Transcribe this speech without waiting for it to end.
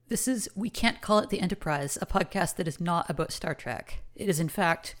This is We Can't Call It the Enterprise, a podcast that is not about Star Trek. It is, in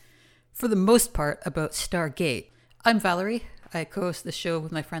fact, for the most part, about Stargate. I'm Valerie. I co-host the show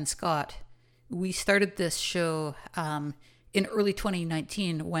with my friend Scott. We started this show in early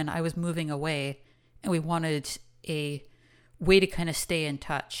 2019 when I was moving away, and we wanted a way to kind of stay in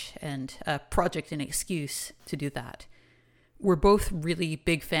touch and a project and excuse to do that. We're both really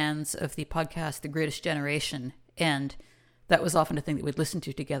big fans of the podcast The Greatest Generation, and that was often a thing that we'd listen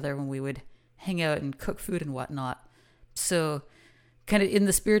to together when we would hang out and cook food and whatnot. So kind of in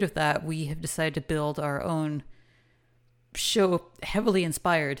the spirit of that, we have decided to build our own show, heavily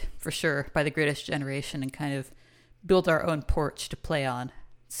inspired for sure by The Greatest Generation, and kind of build our own porch to play on.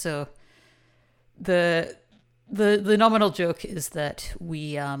 So the nominal joke is that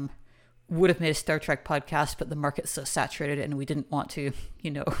we would have made a Star Trek podcast, but the market's so saturated and we didn't want to,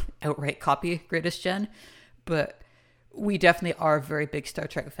 outright copy Greatest Gen. But we definitely are very big Star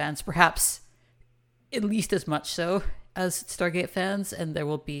Trek fans, perhaps at least as much so as Stargate fans, and there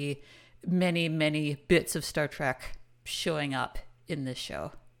will be many, many bits of Star Trek showing up in this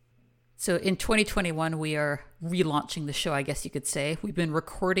show. So in 2021, we are relaunching the show, I guess you could say. We've been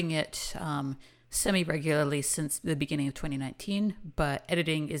recording it semi-regularly since the beginning of 2019, but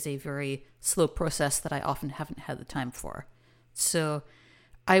editing is a very slow process that I often haven't had the time for. So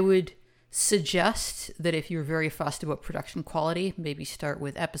I would suggest that if you're very fussed about production quality, maybe start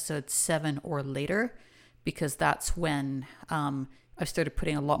with episode 7 or later, because that's when I've started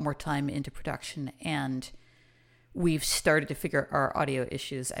putting a lot more time into production and we've started to figure our audio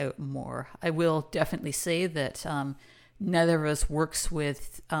issues out more. I will definitely say that neither of us works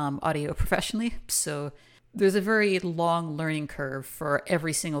with audio professionally, so there's a very long learning curve for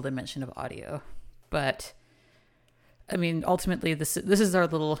every single dimension of audio. But I mean, ultimately, this is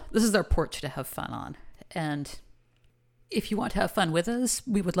our porch to have fun on. And if you want to have fun with us,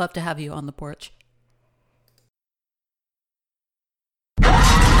 we would love to have you on the porch.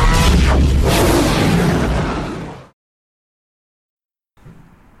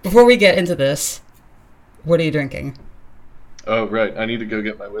 Before we get into this, what are you drinking? Oh, right. I need to go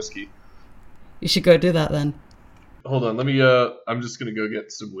get my whiskey. You should go do that then. Hold on. Let me, I'm just going to go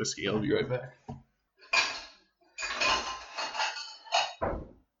get some whiskey. I'll be right back.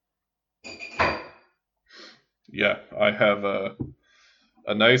 Yeah, I have a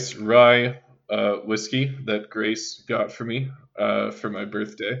nice rye whiskey that Grace got for me for my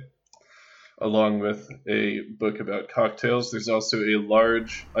birthday, along with a book about cocktails. There's also a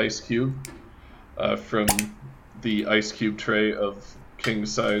large ice cube from the ice cube tray of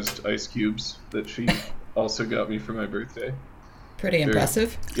king-sized ice cubes that she also got me for my birthday. Pretty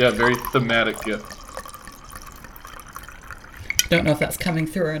impressive. Yeah, very thematic gift. Don't know if that's coming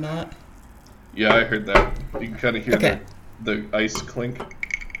through or not. Yeah, I heard that. You can kind of hear the ice clink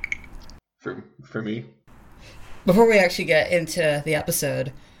for me. Before we actually get into the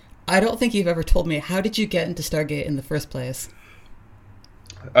episode, I don't think you've ever told me, how did you get into Stargate in the first place?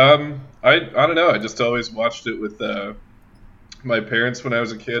 I don't know. I just always watched it with my parents when I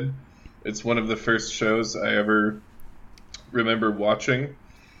was a kid. It's one of the first shows I ever remember watching.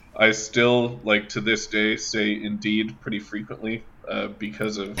 I still, to this day, say Indeed pretty frequently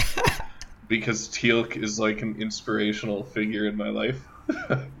because Teal'c is an inspirational figure in my life.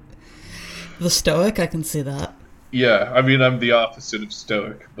 The stoic, I can see that. Yeah, I mean, I'm the opposite of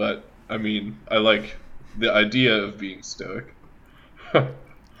stoic, but I mean, I like the idea of being stoic. And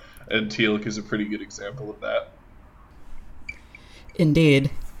Teal'c is a pretty good example of that.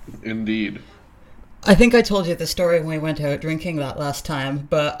 Indeed. I think I told you the story when we went out drinking that last time,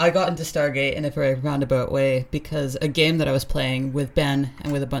 but I got into Stargate in a very roundabout way because a game that I was playing with Ben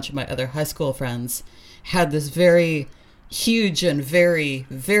and with a bunch of my other high school friends had this very huge and very,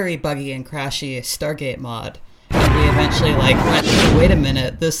 very buggy and crashy Stargate mod. And we eventually went, wait a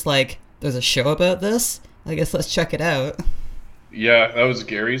minute, there's a show about this? I guess let's check it out. Yeah, that was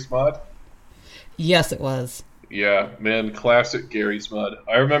Gary's mod? Yes, it was. Yeah, man, classic Gary's mod.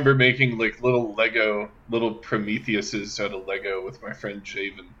 I remember making little Prometheuses out of Lego with my friend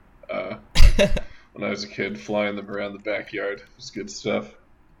Javen when I was a kid, flying them around the backyard. It was good stuff.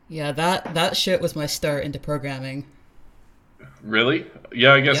 Yeah, that shit was my start into programming. Really?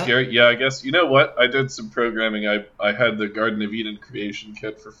 Yeah, I guess, yeah. Gary. Yeah, I guess. You know what? I did some programming. I had the Garden of Eden creation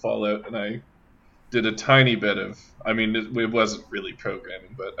kit for Fallout, and I did a tiny bit of... I mean, it wasn't really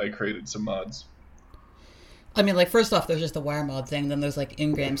programming, but I created some mods. I mean, first off, there's just the wire mod thing. Then there's,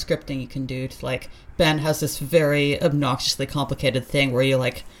 in-game scripting you can do. Ben has this very obnoxiously complicated thing where you,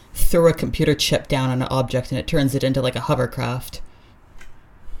 throw a computer chip down on an object and it turns it into, a hovercraft.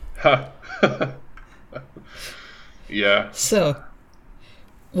 Ha! Yeah. So,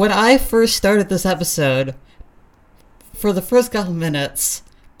 When I first started this episode, for the first couple minutes,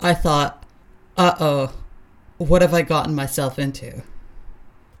 I thought, uh-oh, what have I gotten myself into?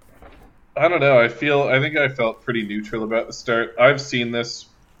 I don't know. I think I felt pretty neutral about the start. I've seen this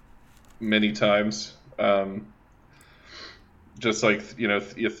many times. Just like,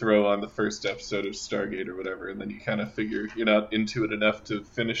 you throw on the first episode of Stargate or whatever, and then you kind of figure you're not into it enough to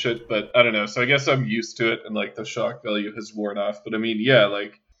finish it. But I don't know. So I guess I'm used to it, and like the shock value has worn off. But I mean, yeah,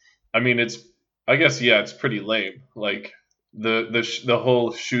 it's pretty lame. Like the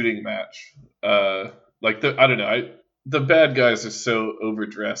whole shooting match. I don't know. The bad guys are so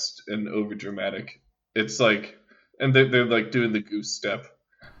overdressed and overdramatic. It's like, and they're like doing the goose step.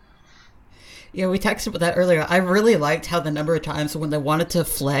 Yeah, we texted about that earlier. I really liked how the number of times when they wanted to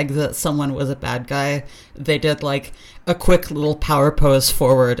flag that someone was a bad guy, they did like a quick little power pose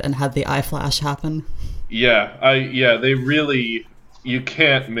forward and had the eye flash happen. Yeah, they really, you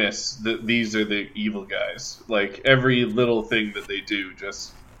can't miss that these are the evil guys. Like every little thing that they do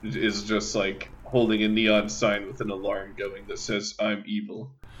is just like holding a neon sign with an alarm going that says "I'm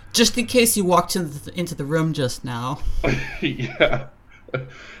evil." Just in case you walked into the room just now. Yeah.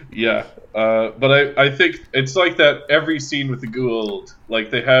 Yeah, but I think it's like that every scene with the Goa'uld.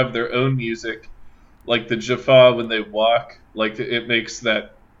 Like, they have their own music. Like, the Jaffa, when they walk, like, it makes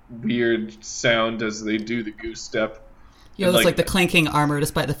that weird sound as they do the goose step. Yeah, it's like the clanking armor,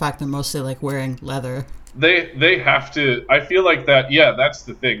 despite the fact they're mostly, like, wearing leather. They have to... I feel like that... Yeah, that's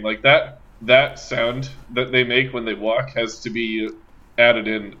the thing. Like, that sound that they make when they walk has to be added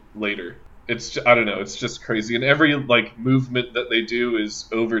in later. I don't know, it's just crazy. And every, like, movement that they do is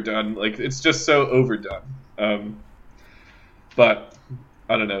overdone. Like, it's just so overdone. But,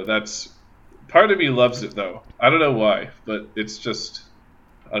 I don't know, part of me loves it, though. I don't know why, but it's just,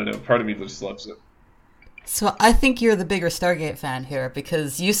 I don't know, part of me just loves it. So I think you're the bigger Stargate fan here,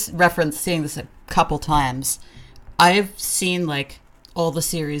 because you referenced seeing this a couple times. I've seen, like, all the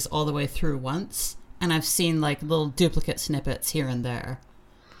series all the way through once, and I've seen, like, little duplicate snippets here and there.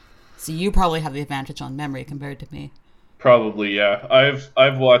 So you probably have the advantage on memory compared to me. Probably, yeah.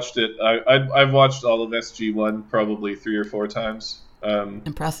 I've watched it. I've watched all of SG-1 probably 3 or 4 times.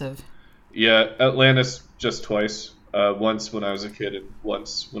 Impressive. Yeah, Atlantis just twice. Once when I was a kid and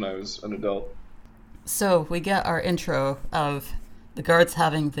once when I was an adult. So we get our intro of the guards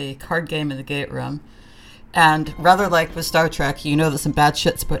having the card game in the gate room. And rather like with Star Trek, you know that some bad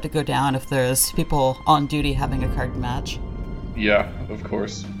shit's about to go down if there's people on duty having a card match. Yeah, of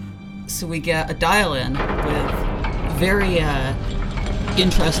course. So we get a dial-in with very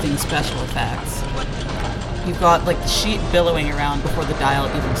interesting special effects. You've got like the sheet billowing around before the dial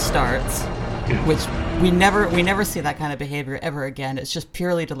even starts, which we never see that kind of behavior ever again. It's just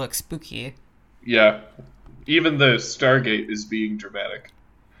purely to look spooky. Yeah, even the Stargate is being dramatic.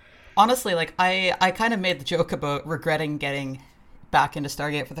 Honestly, like I kind of made the joke about regretting getting back into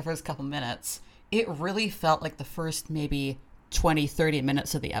Stargate for the first couple minutes. It really felt like the first maybe 20-30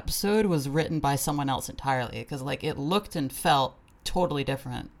 minutes of the episode was written by someone else entirely, because like it looked and felt totally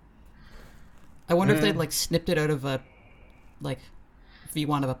different. I wonder if they'd like snipped it out of a like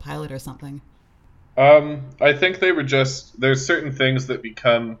V1 of a pilot or something. I think they were there's certain things that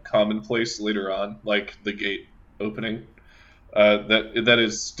become commonplace later on, like the gate opening, that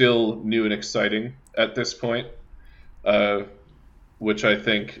is still new and exciting at this point, which I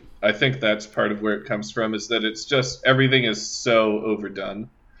think that's part of where it comes from, is that it's just everything is so overdone.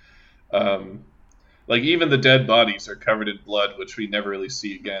 Like even the dead bodies are covered in blood, which we never really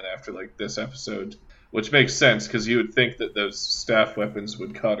see again after like this episode, which makes sense because you would think that those staff weapons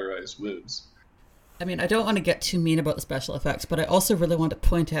would cauterize wounds. I mean, I don't want to get too mean about the special effects, but I also really want to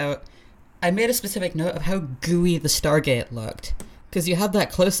point out, I made a specific note of how gooey the Stargate looked, because you have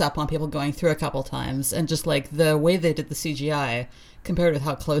that close-up on people going through a couple times, and just like the way they did the CGI compared with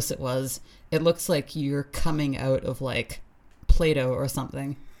how close it was, it looks like you're coming out of like Play-Doh or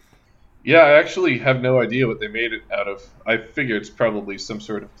something. Yeah, I actually have no idea what they made it out of. I figure it's probably some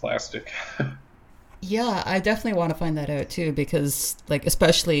sort of plastic. Yeah, I definitely want to find that out too, because like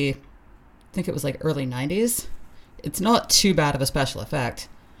especially, I think it was like early 90s, it's not too bad of a special effect.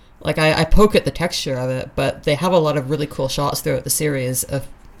 Like I poke at the texture of it, but they have a lot of really cool shots throughout the series of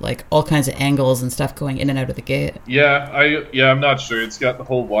like all kinds of angles and stuff going in and out of the gate. Yeah, I'm not sure. It's got the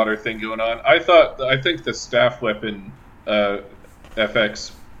whole water thing going on. I think the staff weapon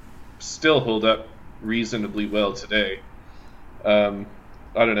FX still hold up reasonably well today. I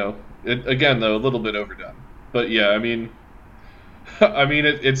don't know. Again, though, a little bit overdone. But yeah, I mean,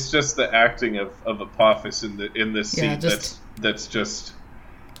 it's just the acting of Apophis in this scene that's just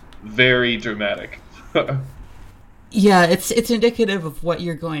very dramatic. Yeah, it's indicative of what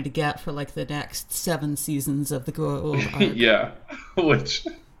you're going to get for like the next 7 seasons of the Goa'uld arc. Yeah, which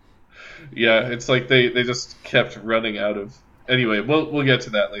yeah, it's like they just kept running out of. Anyway, we'll get to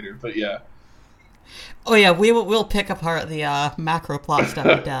that later, but yeah. Oh yeah, we'll pick apart the macro plot stuff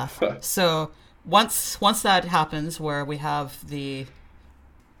to death. So once that happens, where we have the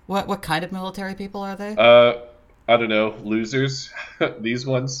what kind of military people are they? I don't know, losers. These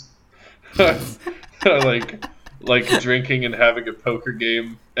ones, like drinking and having a poker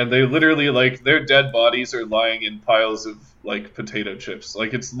game, and they literally like their dead bodies are lying in piles of like potato chips.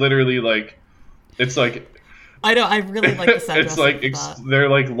 Like it's literally like it's like I know. I really like the set it's like they're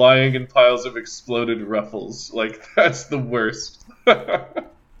like lying in piles of exploded ruffles. Like that's the worst.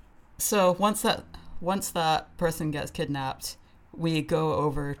 So once that person gets kidnapped, we go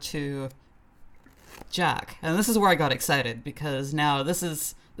over to Jack, and this is where I got excited because now this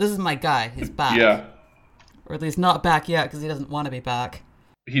is my guy. He's back, Yeah, or at least not back yet because he doesn't want to be back.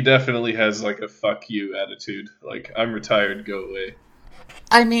 he definitely has like a fuck you attitude. Like I'm retired, go away.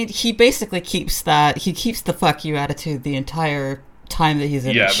 I mean, he basically keeps that. He keeps the fuck you attitude the entire time that he's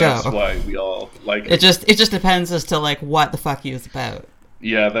in the show. Yeah, that's why we all like it. It just depends as to like what the fuck you is about.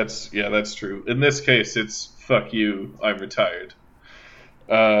 Yeah, that's true. In this case, it's fuck you, I'm retired.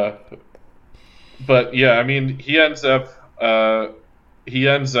 But yeah, I mean, he ends up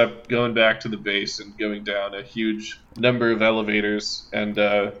going back to the base and going down a huge number of elevators, and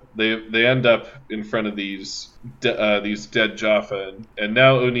they end up in front of these dead Jaffa, and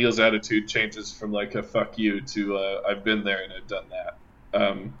now O'Neill's attitude changes from like a fuck you to I've been there and I've done that.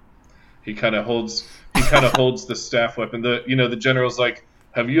 He kind of holds the staff weapon. The general's like,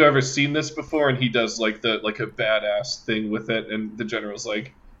 have you ever seen this before? And he does like a badass thing with it, and the general's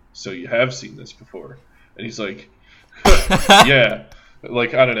like, so you have seen this before? And he's like, yeah.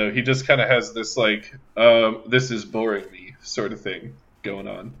 Like, I don't know, he just kind of has this like this is boring me sort of thing going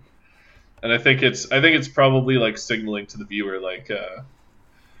on. And I think it's probably like signaling to the viewer like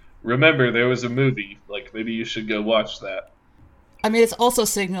remember there was a movie, like maybe you should go watch that. I mean, it's also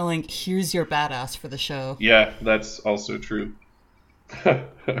signaling here's your badass for the show. Yeah, that's also true.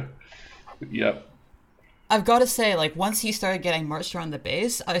 Yep. I've got to say, like, once he started getting marched around the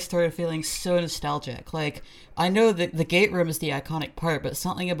base, I started feeling so nostalgic. Like, I know that the gate room is the iconic part, but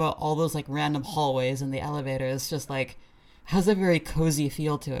something about all those, like, random hallways and the elevators just, like, has a very cozy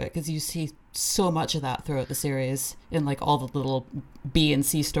feel to it, because you see so much of that throughout the series in, like, all the little B and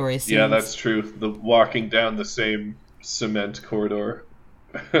C story scenes. Yeah, that's true. The walking down the same cement corridor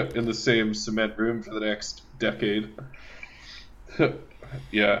in the same cement room for the next decade.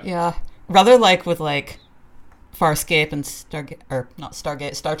 Yeah. Yeah. Rather like with, like, Farscape and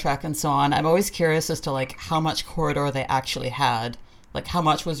Star Trek and so on, I'm always curious as to like how much corridor they actually had, like how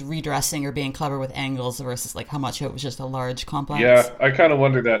much was redressing or being clever with angles versus like how much it was just a large complex. Yeah, I kind of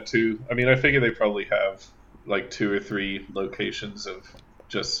wonder that too. I mean, I figure they probably have like 2 or 3 locations of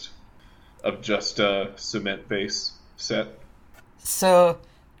just a cement base set. So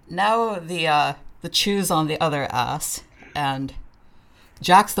now the chew's on the other ass, and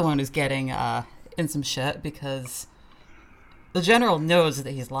Jack's the one who's getting in some shit because the general knows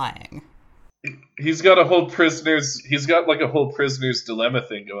that he's lying. He's got like a whole prisoner's dilemma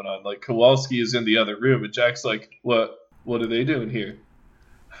thing going on. Like Kowalski is in the other room and Jack's like, what are they doing here?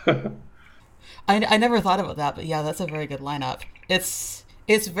 I never thought about that, but yeah, that's a very good lineup. It's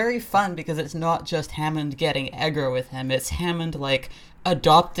very fun because it's not just Hammond getting aggro with him, it's Hammond like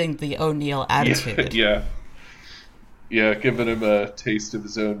adopting the O'Neill attitude. Yeah, giving him a taste of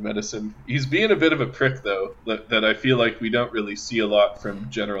his own medicine. He's being a bit of a prick, though, that I feel like we don't really see a lot from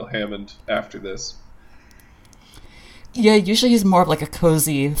General Hammond after this. Yeah, usually he's more of like a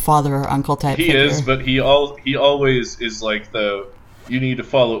cozy father or uncle type figure. He is, but he always is like the you need to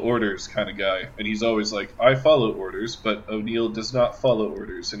follow orders kind of guy. And he's always like, I follow orders, but O'Neill does not follow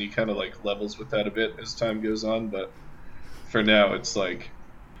orders. And he kind of like levels with that a bit as time goes on. But for now, it's like,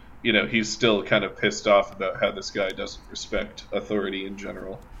 you know, he's still kind of pissed off about how this guy doesn't respect authority in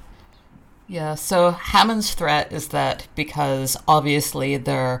general. Yeah, so Hammond's threat is that because obviously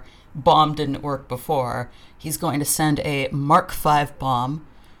their bomb didn't work before, he's going to send a Mark V bomb,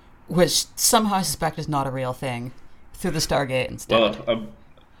 which somehow I suspect is not a real thing, through the Stargate instead. Well,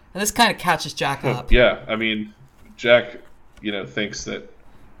 and this kind of catches Jack up. Yeah, I mean, Jack, thinks that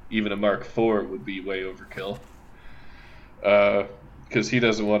even a Mark IV would be way overkill. Because he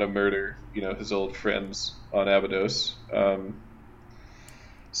doesn't want to murder, his old friends on Abydos.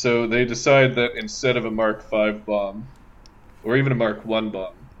 So they decide that instead of a Mark V bomb, or even a Mark I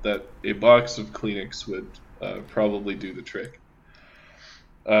bomb, that a box of Kleenex would probably do the trick.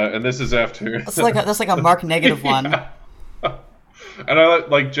 And this is after. That's like a mark negative one. Yeah. And I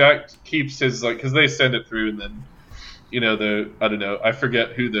like Jack keeps his like because they send it through and then I don't know, I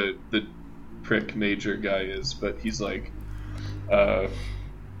forget who the prick major guy is, but he's like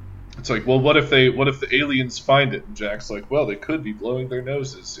it's like, well, what if the aliens find it? And Jack's like, well, they could be blowing their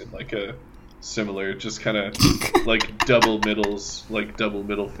noses in like a similar, just kind of like double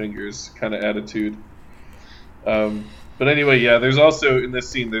middle fingers kind of attitude. But anyway, yeah, there's also in this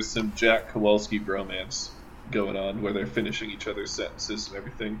scene there's some Jack Kowalski bromance going on where they're finishing each other's sentences and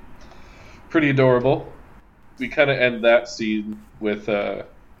everything. Pretty adorable. We kind of end that scene with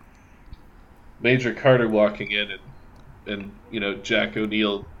Major Carter walking in and Jack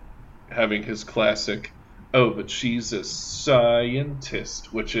O'Neill having his classic, oh, but she's a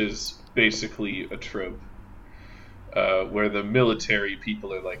scientist, which is basically a trope where the military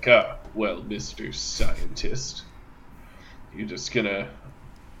people are like, well, Mr. Scientist, you're just gonna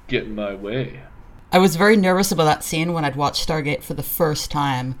get in my way. I was very nervous about that scene when I'd watched Stargate for the first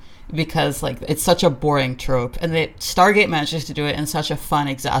time because like it's such a boring trope, and Stargate manages to do it in such a fun,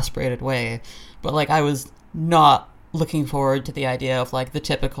 exasperated way. But like I was not looking forward to the idea of like the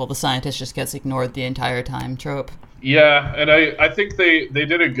typical the scientist just gets ignored the entire time trope. Yeah, and I think they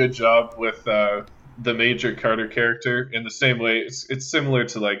did a good job with the Major Carter character in the same way. It's similar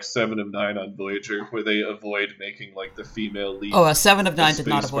to like 7 of 9 on Voyager, where they avoid making like the female lead. Oh, 7 of 9 did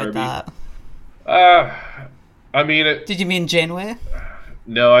not avoid Barbie. That. I mean, did you mean Janeway?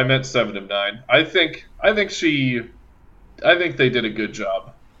 No, I meant 7 of 9. I think they did a good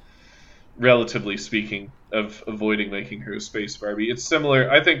job, relatively speaking, of avoiding making her a space Barbie. It's similar.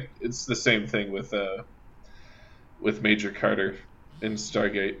 I think it's the same thing with Major Carter in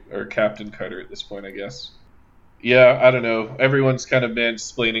Stargate, or Captain Carter at this point, I guess. Yeah, I don't know. Everyone's kind of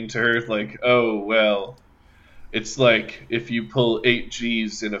mansplaining to her, like, oh, well, it's like if you pull 8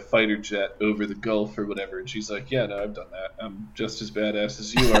 Gs in a fighter jet over the Gulf or whatever. And she's like, yeah, no, I've done that. I'm just as badass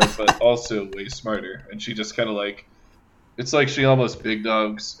as you are, but also way smarter. And she just kind of like, it's like she almost big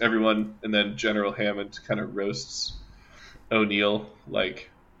dogs everyone, and then General Hammond kind of roasts O'Neill,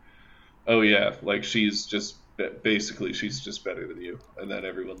 like, oh yeah, like she's just better than you, and then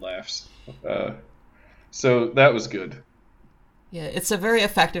everyone laughs. So that was good. Yeah, it's a very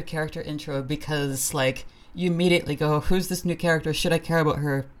effective character intro because like you immediately go, who's this new character? Should I care about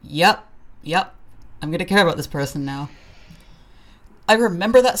her? Yep, I'm gonna care about this person now. I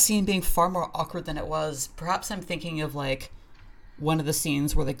remember that scene being far more awkward than it was. Perhaps I'm thinking of like one of the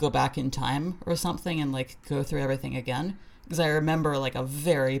scenes where they go back in time or something and like go through everything again, because I remember like a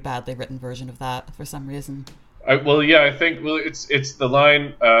very badly written version of that for some reason. I think it's the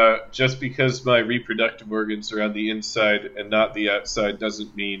line, just because my reproductive organs are on the inside and not the outside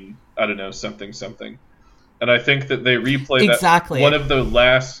doesn't mean, I don't know, something. And I think that they replay exactly. That. One of the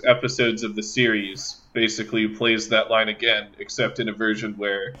last episodes of the series basically plays that line again, except in a version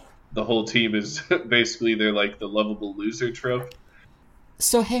where the whole team is basically they're like the lovable loser trope.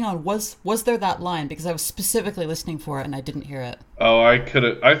 So hang on, was there that line? Because I was specifically listening for it and I didn't hear it. Oh,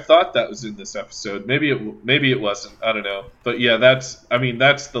 I thought that was in this episode. Maybe it wasn't. I don't know. But yeah, that's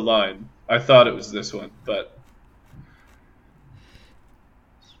the line. I thought it was this one, but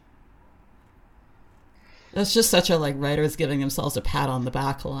that's just such a like writers giving themselves a pat on the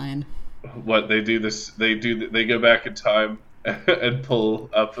back line. What they do this? They go back in time and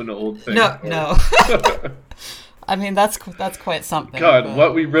pull up an old thing. No. I mean, that's quite something. God, but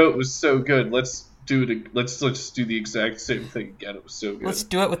what we wrote was so good. Let's do it. Let's just do the exact same thing again. It was so good. Let's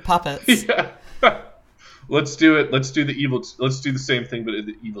do it with puppets. Yeah. Let's do it. Let's do the same thing, but in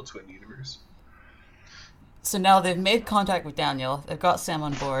the Evil Twin universe. So now they've made contact with Daniel. They've got Sam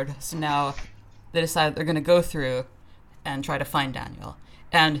on board. So now they decide they're going to go through and try to find Daniel.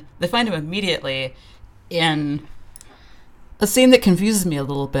 And they find him immediately in a scene that confuses me a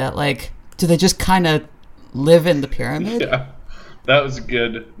little bit. Like, do they just kind of live in the pyramid? Yeah, that was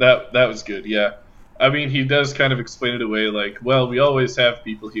good. That was good. Yeah, I mean, he does kind of explain it away, like, well, we always have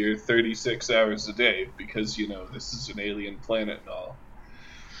people here 36 hours a day because this is an alien planet and all.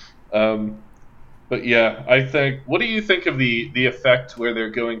 But yeah, I think. What do you think of the effect where they're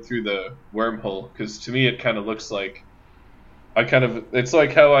going through the wormhole? Because to me, it kind of looks like it's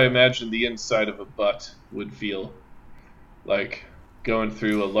like how I imagine the inside of a butt would feel, like going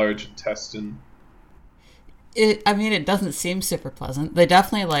through a large intestine. It doesn't seem super pleasant. They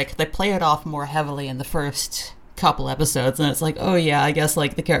definitely they play it off more heavily in the first couple episodes, and it's like, oh yeah, I guess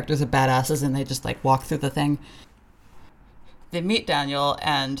like the characters are badasses and they just like walk through the thing. They meet Daniel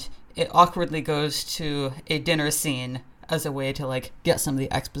and it awkwardly goes to a dinner scene as a way to like get some of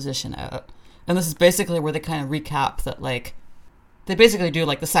the exposition out. And this is basically where they kind of recap that like they basically do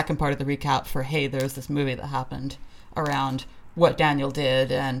like the second part of the recap for, hey, there's this movie that happened around what Daniel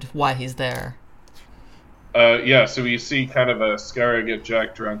did and why he's there. Yeah, so we see kind of a Skara get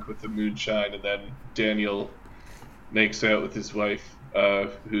jack drunk with the moonshine, and then Daniel makes out with his wife,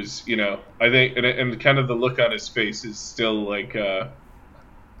 who's, you know, I think, and kind of the look on his face is still like,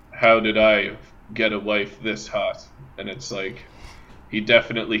 how did I get a wife this hot? And it's like, he's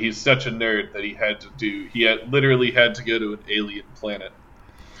such a nerd that he literally had to go to an alien planet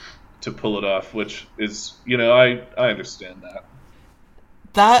to pull it off, which is, you know, I understand that.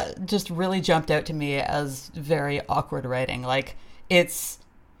 That just really jumped out to me as very awkward writing. Like, it's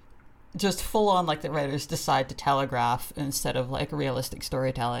just full on, like, the writers decide to telegraph instead of, like, realistic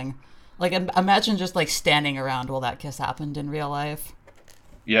storytelling. Like, imagine just, like, standing around while that kiss happened in real life.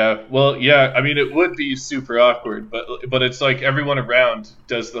 Yeah, well, yeah, I mean, it would be super awkward, but it's like everyone around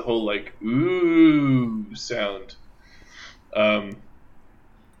does the whole, like, ooh sound.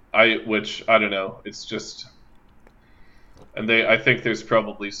 Which, I don't know, it's just... And I think there's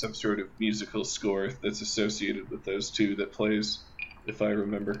probably some sort of musical score that's associated with those two that plays, if I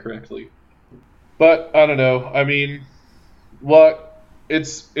remember correctly. But I don't know. I mean,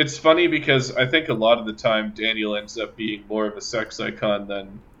 it's funny because I think a lot of the time Daniel ends up being more of a sex icon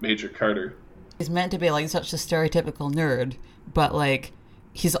than Major Carter. He's meant to be like such a stereotypical nerd, but like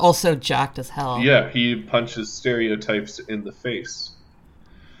he's also jacked as hell. Yeah, he punches stereotypes in the face.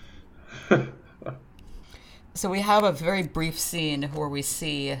 So we have a very brief scene where we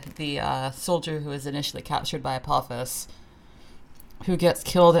see the soldier who is initially captured by Apophis, who gets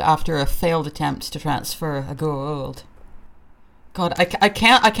killed after a failed attempt to transfer a Goa'uld. God, I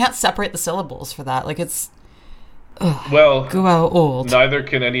can't separate the syllables for that. Like, it's... Well, Goa'uld. Neither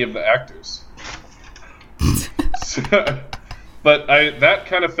can any of the actors. But that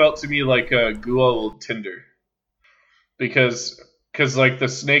kind of felt to me like a Goa'uld Tinder. Because like the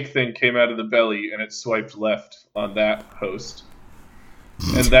snake thing came out of the belly and it swiped left on that host.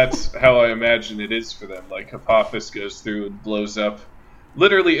 And that's how I imagine it is for them. Like Apophis goes through and blows up.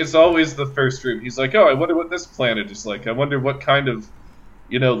 Literally, it's always the first room. He's like, oh, I wonder what this planet is like. I wonder what kind of,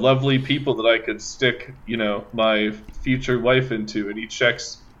 you know, lovely people that I could stick, you know, my future wife into. And he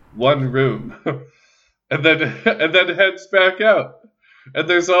checks one room and then heads back out. And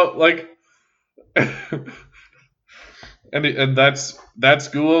there's all like... And that's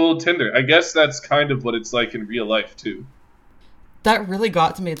Goa'uld Tinder. I guess that's kind of what it's like in real life, too. That really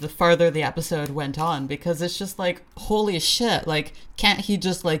got to me the farther the episode went on, because it's just like, holy shit, like, can't he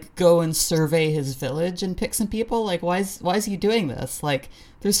just, like, go and survey his village and pick some people? Like, why is he doing this? Like,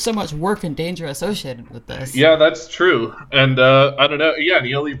 there's so much work and danger associated with this. Yeah, that's true. And, I don't know, yeah, and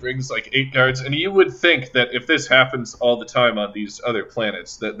he only brings, like, 8 guards, and you would think that if this happens all the time on these other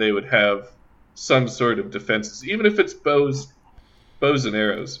planets, that they would have some sort of defenses, even if it's bows and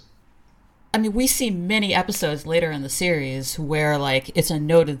arrows. I mean, we see many episodes later in the series where, like, it's a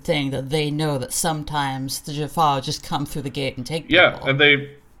noted thing that they know that sometimes the Jaffa just come through the gate and take people. Yeah, and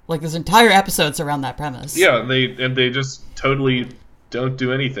they... Like, there's entire episodes around that premise. Yeah, they just totally don't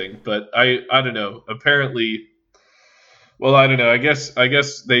do anything. But I don't know. Apparently... Well, I don't know. I guess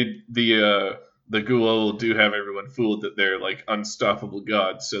the Goa'uld do have everyone fooled that they're, like, unstoppable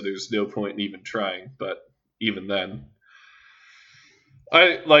gods, so there's no point in even trying. But even then...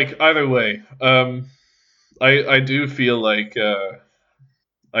 either way, I do feel like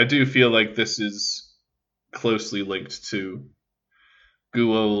this is closely linked to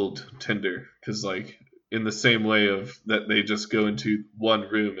Goa'uld Tinder, because like in the same way of that they just go into one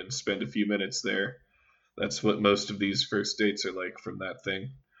room and spend a few minutes there. That's what most of these first dates are like from that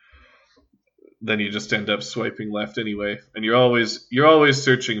thing. Then you just end up swiping left anyway, and you're always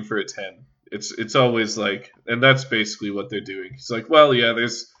searching for a 10. It's always like, and that's basically what they're doing. It's like, well, yeah,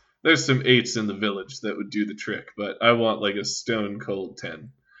 there's some 8s in the village that would do the trick, but I want like a stone cold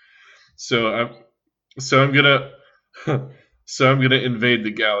 10. So I'm gonna invade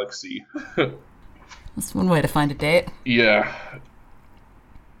the galaxy. That's one way to find a date. Yeah.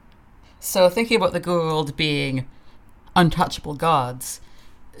 So thinking about the Goa'uld being untouchable gods,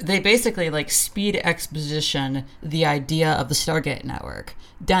 they basically like speed exposition the idea of the Stargate network.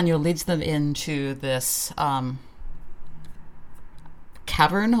 Daniel leads them into this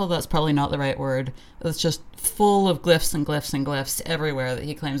cavern, although that's probably not the right word. It's just full of glyphs and glyphs and glyphs everywhere that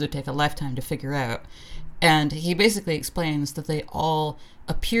he claims would take a lifetime to figure out. And he basically explains that they all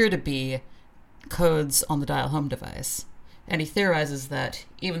appear to be codes on the dial home device. And he theorizes that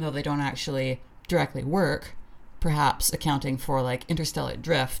even though they don't actually directly work, perhaps accounting for like interstellar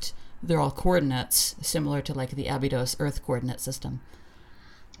drift, they're all coordinates similar to like the Abydos Earth coordinate system.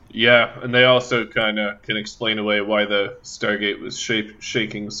 Yeah, and they also kind of can explain away why the Stargate was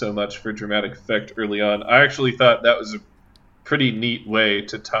shaking so much for dramatic effect early on. I actually thought that was a pretty neat way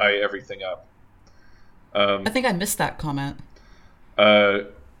to tie everything up. I Um, think I missed that comment. uh,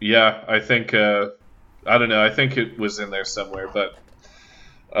 yeah, I think I don't know. I think it was in there somewhere, but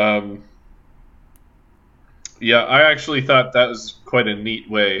um, yeah, I actually thought that was quite a neat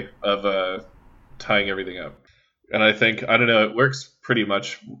way of tying everything up. And I think I don't know. It works pretty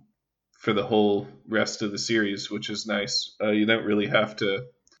much for the whole rest of the series, which is nice. You don't really have to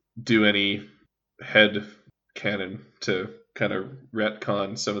do any head canon to kind of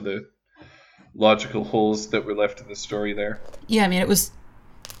retcon some of the logical holes that were left in the story there. Yeah, I mean, it was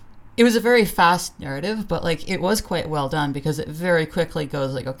a very fast narrative, but like it was quite well done because it very quickly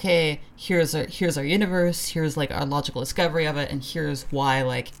goes like, okay, here's our universe, here's like our logical discovery of it, and here's why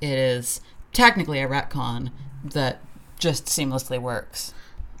like it is technically a retcon that just seamlessly works.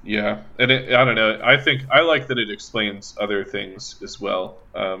 Yeah, and I don't know. I think I like that it explains other things as well,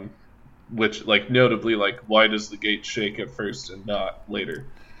 which like notably like why does the gate shake at first and not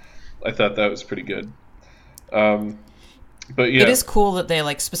later? I thought that was pretty good. Um, but It yeah, is cool that they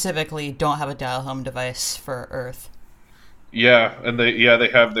like specifically don't have a dial home device for Earth. yeah, and they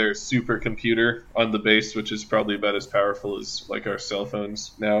have their supercomputer on the base, which is probably about as powerful as like our cell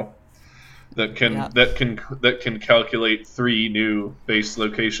phones now. That can Yeah. calculate 3 new base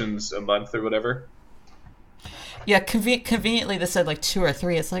locations a month or whatever. Yeah, conveniently they said like 2 or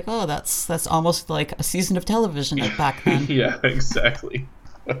 3. It's like, oh, that's almost like a season of television back then. Yeah, exactly.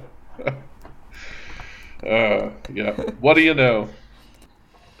 Yeah. What do you know?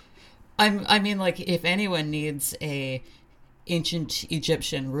 I mean, like, if anyone needs a ancient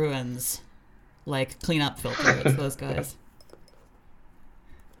Egyptian ruins like cleanup filter, it's those guys.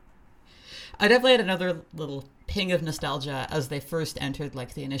 I definitely had another little ping of nostalgia as they first entered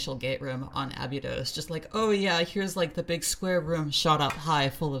like the initial gate room on Abydos. Just like, oh yeah, here's like the big square room shot up high,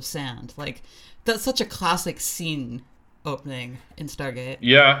 full of sand. Like, that's such a classic scene opening in Stargate.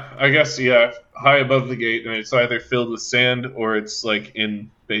 Yeah, I guess yeah, high above the gate, and it's either filled with sand or it's like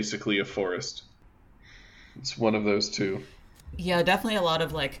in basically a forest. It's one of those two. Yeah, definitely a lot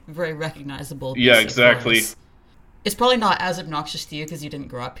of like very recognizable Yeah, BC exactly. forests. It's probably not as obnoxious to you because you didn't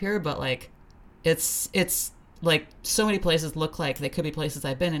grow up here, but like it's like so many places look like they could be places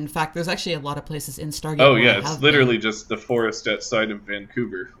I've been. In fact, there's actually a lot of places in Stargate Oh where I yeah, it's have literally been. just the forest outside of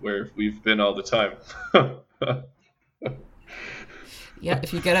Vancouver where we've been all the time. Yeah,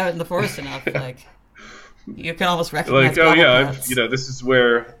 if you get out in the forest enough, like you can almost recognize Like, oh gravel yeah, paths. this is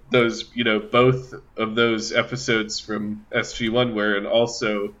where those, both of those episodes from SG1 were, and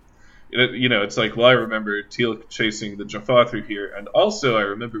also, it's like, well, I remember Teal chasing the Jaffa through here, and also I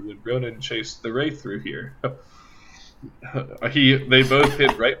remember when Ronan chased the Wraith through here. They both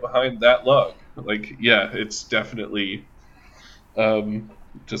hid right behind that log. Like, yeah, it's definitely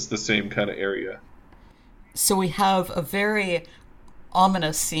just the same kind of area. So we have a very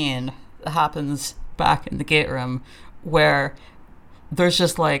ominous scene that happens back in the gate room where there's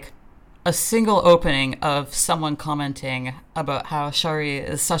just like a single opening of someone commenting about how Shari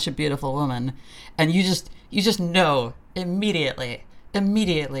is such a beautiful woman, and you just know immediately,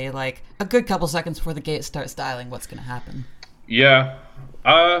 like a good couple seconds before the gate starts dialing, what's going to happen. Yeah,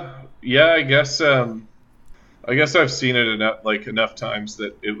 yeah, I guess I've seen it enough times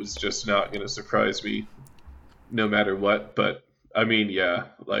that it was just not going to surprise me no matter what. But I mean, yeah,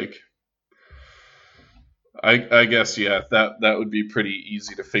 like I guess yeah, that would be pretty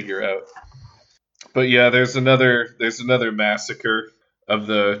easy to figure out. But yeah, there's another massacre of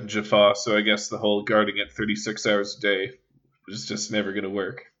the Jaffa, so I guess the whole guarding it 36 hours a day is just never going to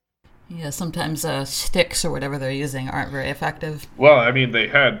work. Yeah, sometimes sticks or whatever they're using aren't very effective. Well, I mean, they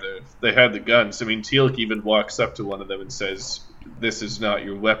had the guns. I mean, Teal'c even walks up to one of them and says, "This is not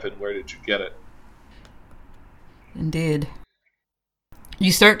your weapon. Where did you get it?" Indeed.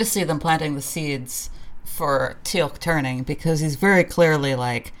 You start to see them planting the seeds for Teal'c turning because he's very clearly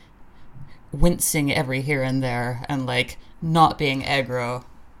like wincing every here and there and like not being aggro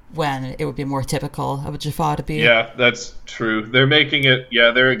when it would be more typical of a Jaffa to be. Yeah, that's true. They're making it.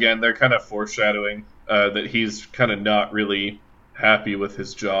 Yeah, they're kind of foreshadowing that he's kind of not really happy with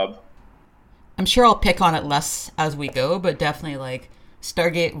his job. I'm sure I'll pick on it less as we go, but definitely like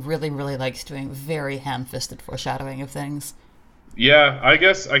Stargate really likes doing very ham-fisted foreshadowing of things. Yeah, I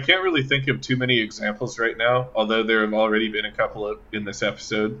guess I can't really think of too many examples right now, although there have already been a couple in this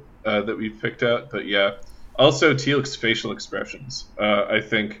episode that we've picked out. But yeah, also Teal'c's facial expressions.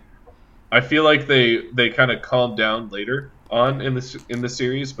 I feel like they kind of calm down later on in the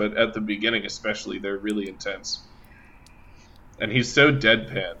series, but at the beginning especially, they're really intense. And he's so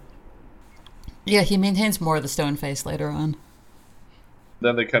deadpan. Yeah, he maintains more of the stone face later on.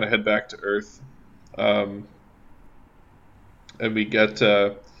 Then they kind of head back to Earth. Um, and we get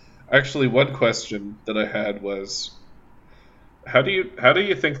actually one question that I had was how do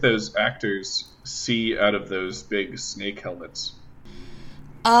you think those actors see out of those big snake helmets?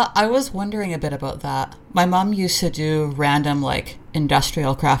 I was wondering a bit about that. My mom used to do random, like,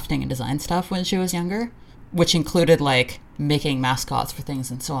 industrial crafting and design stuff when she was younger, which included, like, making mascots for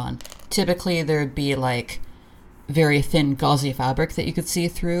things and so on. Typically, there'd be, like, very thin, gauzy fabric that you could see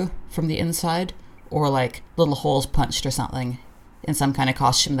through from the inside, or, like, little holes punched or something in some kind of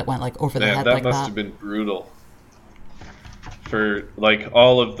costume that went, like, over the Man, head that like must that. have been brutal for like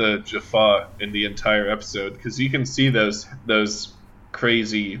all of the Jaffa in the entire episode because you can see those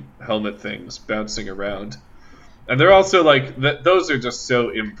crazy helmet things bouncing around. And they're also like those are just so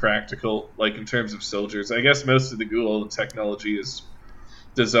impractical, like in terms of soldiers. I guess most of the Ghoul technology is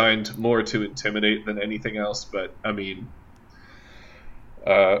designed more to intimidate than anything else. But I mean,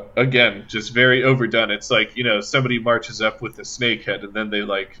 again, just very overdone. It's like somebody marches up with a snake head, and then they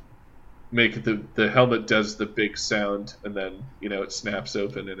like make the helmet does the big sound, and then it snaps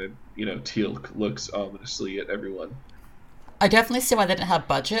open, and it Teal'c looks ominously at everyone. I definitely see why they didn't have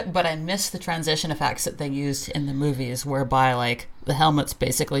budget, but I miss the transition effects that they used in the movies, whereby, like, the helmets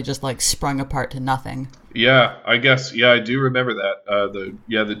basically just, like, sprung apart to nothing. Yeah, I guess. Yeah, I do remember that.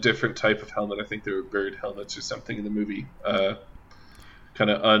 The different type of helmet. I think they were bird helmets or something in the movie. Kind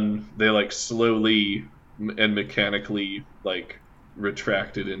of they like slowly and mechanically like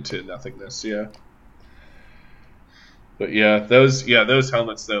retracted into nothingness. Yeah, but those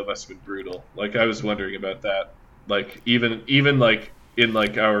helmets though must have been brutal. Like I was wondering about that. Like even like in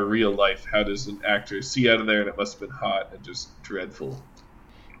like our real life, how does an actor see out of there? And it must have been hot and just dreadful.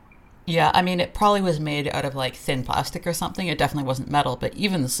 Yeah, I mean, it probably was made out of, like, thin plastic or something. It definitely wasn't metal, but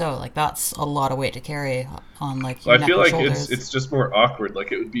even so, like, that's a lot of weight to carry on, like, your I neck feel and like it's shoulders. it's just more awkward.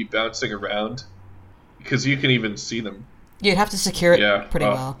 Like it would be bouncing around because you can even see them. You'd have to secure it Yeah. pretty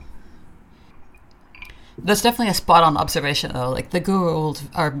well. That's definitely a spot-on observation, though. Like, the Goa'uld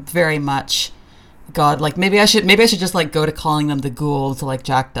are very much... God, like, maybe I should just, like, go to calling them the Goa'uld like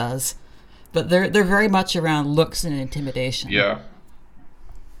Jack does. But they're very much around looks and intimidation. Yeah.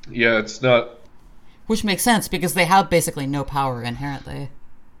 Yeah, it's not. Which makes sense, because they have basically no power inherently.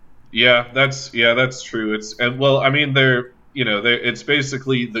 Yeah, that's true. And well, I mean, it's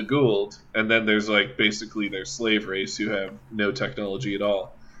basically the Gould, and then there's like basically their slave race who have no technology at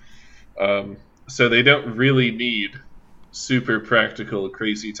all. Um, so they don't really need super practical,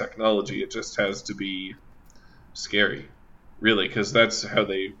 crazy technology. It just has to be scary, really, because that's how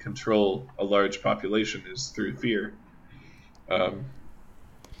they control a large population is through fear. Um,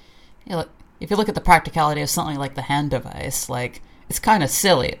 Yeah, look, if you look at the practicality of something like the hand device, like, it's kind of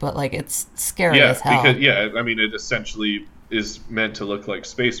silly, but, like, it's scary Yeah, as hell. I mean, it essentially is meant to look like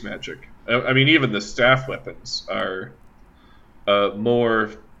space magic. I mean, even the staff weapons are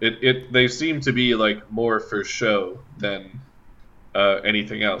more. They seem to be like more for show than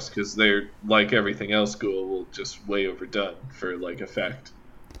anything else because they're like everything else. Ghoul just way overdone for like effect.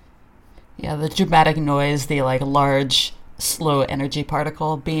 Yeah, the dramatic noise, the, like, large, slow energy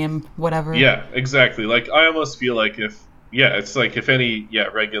particle beam, whatever. Yeah, exactly. Like I almost feel like it's like if any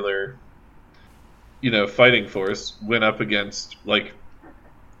regular fighting force went up against like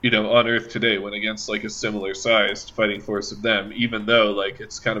on Earth today went against like a similar sized fighting force of them, even though like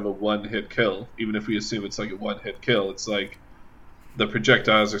it's kind of a one hit kill, even if we assume it's like a one hit kill, it's like the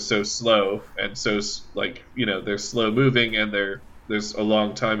projectiles are so slow and so like they're slow moving and there's a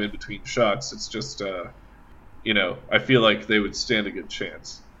long time in between shots. It's just I feel like they would stand a good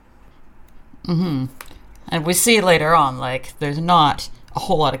chance. And we see later on, like, there's not a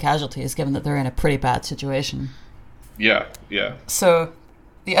whole lot of casualties given that they're in a pretty bad situation. Yeah, yeah. So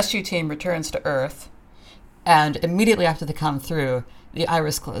the SU team returns to Earth, and immediately after they come through, the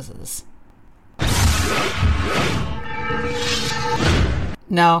iris closes.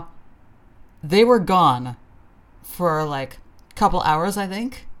 Now, they were gone for like a couple hours, I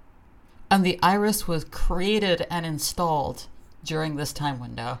think, and the iris was created and installed during this time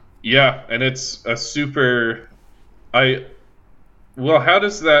window. Yeah, and it's a super I well, how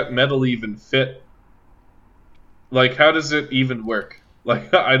does that metal even fit? Like how does it even work?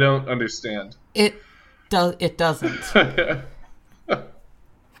 Like I don't understand. It doesn't. Like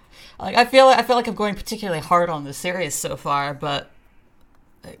I feel like I'm going particularly hard on the series so far, but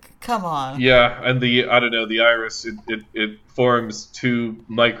like, come on. Yeah, and I don't know, the iris it forms 2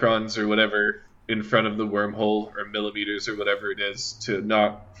 microns or whatever in front of the wormhole or millimeters or whatever it is to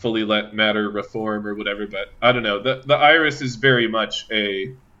not fully let matter reform or whatever, but I don't know. The iris is very much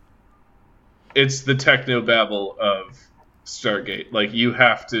it's the technobabble of Stargate. Like, you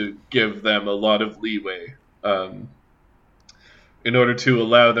have to give them a lot of leeway um, in order to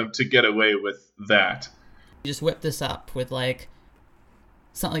allow them to get away with that. You just whip this up with like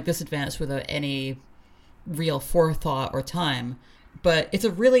something like this advanced without any real forethought or time. But it's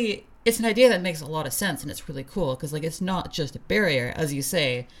an idea that makes a lot of sense, and it's really cool because like it's not just a barrier, as you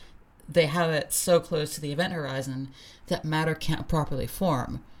say. They have it so close to the event horizon that matter can't properly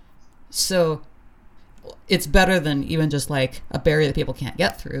form. So it's better than even just like a barrier that people can't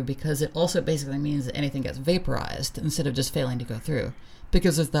get through, because it also basically means that anything gets vaporized instead of just failing to go through,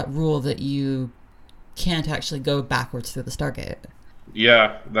 because of that rule that you can't actually go backwards through the Stargate.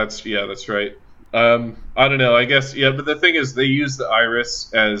 Yeah, that's right. I don't know. I guess yeah, but the thing is, they use the iris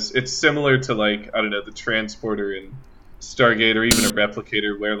as it's similar to like I don't know the transporter in Stargate or even a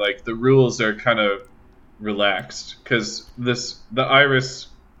replicator, where like the rules are kind of relaxed because the iris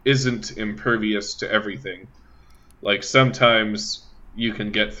isn't impervious to everything. Like sometimes you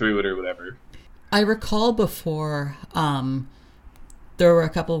can get through it or whatever. I recall before there were a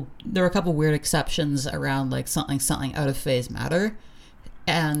couple weird exceptions around like something out of phase matter,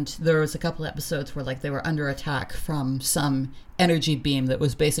 and there was a couple episodes where like they were under attack from some energy beam that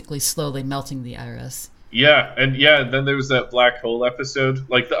was basically slowly melting the iris. Yeah, and then there was that black hole episode.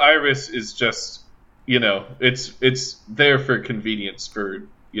 Like the iris is just, it's there for convenience for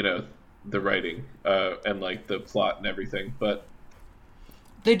the writing and like the plot and everything. But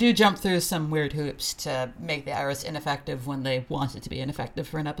they do jump through some weird hoops to make the iris ineffective when they want it to be ineffective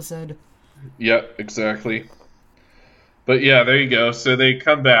for an episode. Yeah, exactly. But yeah, there you go. So they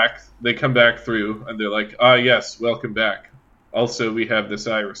come back through, and they're like, "Ah, yes, welcome back. Also, we have this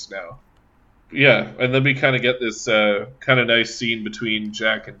iris now." Yeah, and then we kind of get this kind of nice scene between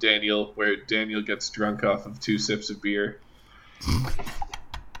Jack and Daniel, where Daniel gets drunk off of 2 sips of beer,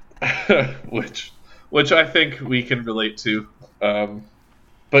 which I think we can relate to.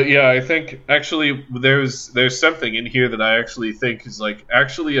 But yeah, I think actually there's something in here that I actually think is like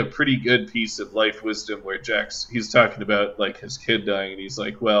actually a pretty good piece of life wisdom, where he's talking about like his kid dying, and he's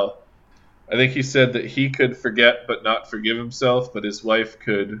like, well, I think he said that he could forget but not forgive himself, but his wife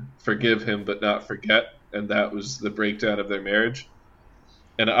could forgive him but not forget, and that was the breakdown of their marriage.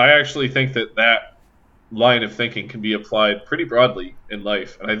 And I actually think that line of thinking can be applied pretty broadly in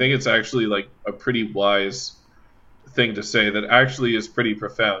life, and I think it's actually like a pretty wise thing to say that actually is pretty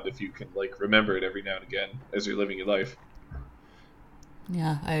profound if you can like remember it every now and again as you're living your life.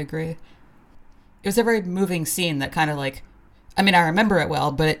 Yeah, I agree. It was a very moving scene that kind of like, I mean, I remember it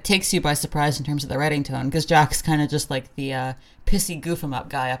well, but it takes you by surprise in terms of the writing tone, because Jack's kind of just like the pissy goof-em-up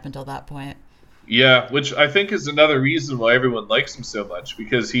guy up until that point. Yeah, which I think is another reason why everyone likes him so much,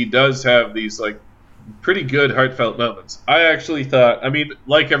 because he does have these like pretty good heartfelt moments. I actually thought, I mean,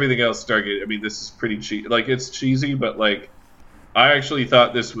 like everything else Stargate, I mean, this is pretty cheesy. Like, it's cheesy, but like, I actually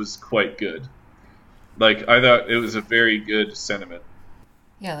thought this was quite good. Like, I thought it was a very good sentiment.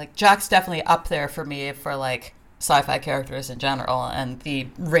 Yeah, like Jack's definitely up there for me for like sci-fi characters in general, and the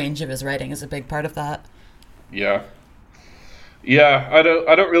range of his writing is a big part of that. Yeah. Yeah, I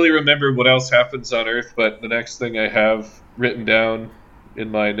don't really remember what else happens on Earth, but the next thing I have written down in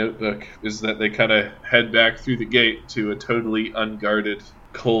my notebook is that they kind of head back through the gate to a totally unguarded,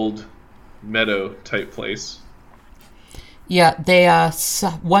 cold meadow type place. Yeah, they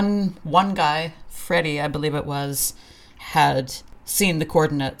one guy, Freddy, I believe it was, had seen the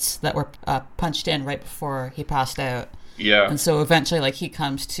coordinates that were punched in right before he passed out. Yeah. And so eventually, like, he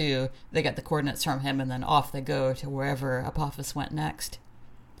comes to, they get the coordinates from him, and then off they go to wherever Apophis went next.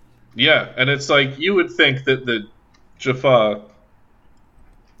 Yeah, and it's like, you would think that the Jaffa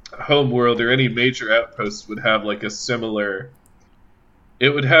homeworld or any major outpost would have like a similar, it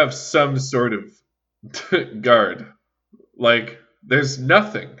would have some sort of guard. Like, there's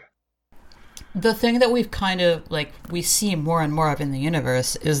nothing. The thing that we've kind of like we see more and more of in the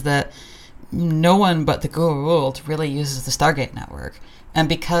universe is that no one but the Goa'uld really uses the Stargate network, and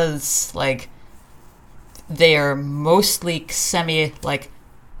because like they are mostly semi like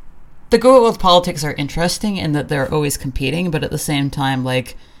the Goa'uld politics are interesting in that they're always competing, but at the same time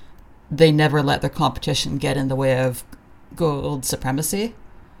like they never let their competition get in the way of Goa'uld supremacy.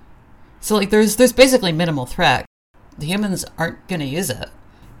 So like there's basically minimal threat. The humans aren't going to use it.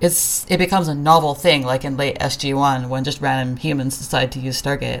 It becomes a novel thing, like in late SG-1, when just random humans decide to use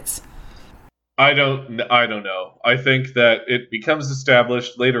Stargates. I don't know. I think that it becomes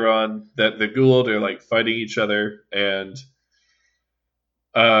established later on that the Goa'uld are like fighting each other, and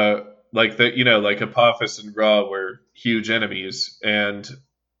like that, like Apophis and Ra were huge enemies, and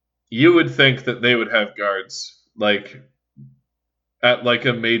you would think that they would have guards. Like, at like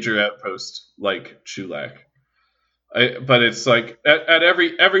a major outpost like Chulak. But it's like at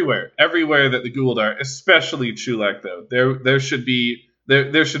everywhere that the Goa'uld are, especially Chulak though. There should be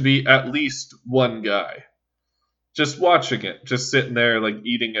at least one guy just watching it, just sitting there like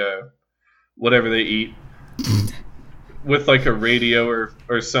eating whatever they eat with like a radio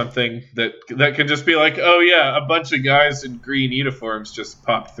or something that can just be like, oh yeah, a bunch of guys in green uniforms just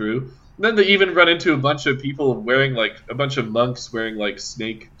pop through. And then they even run into a bunch of people wearing like a bunch of monks wearing like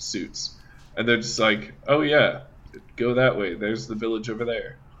snake suits, and they're just like, oh yeah, go that way. There's the village over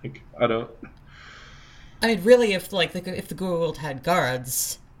there. Like I mean, really, if the Goa'uld had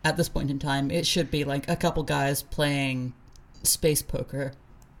guards at this point in time, it should be like a couple guys playing space poker.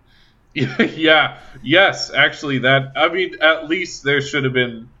 Yeah, yes, actually, at least there should have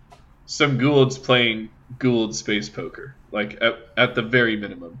been some Goa'ulds playing Goa'uld space poker, like at the very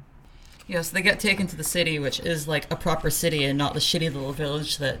minimum. Yeah, so they get taken to the city, which is like a proper city and not the shitty little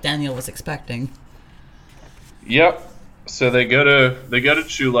village that Daniel was expecting. Yep. So they go to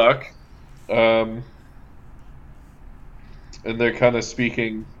Chulak, and they're kind of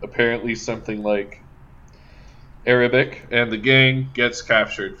speaking apparently something like Arabic, and the gang gets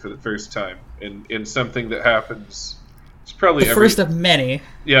captured for the first time in something that happens. It's probably the first of many.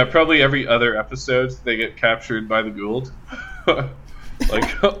 Yeah, probably every other episode they get captured by the Goa'uld.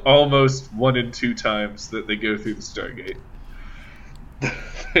 Like almost 1 in 2 times that they go through the Stargate.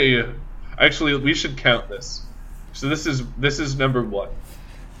 Actually, we should count this. So this is number 1.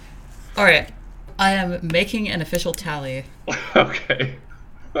 All right, I am making an official tally. Okay.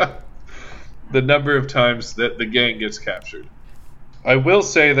 The number of times that the gang gets captured. I will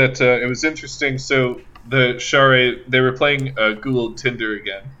say that it was interesting. So the Sharae, they were playing Goa'uld Tinder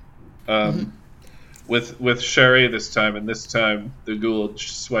again, with Sharae this time, and this time the Goa'uld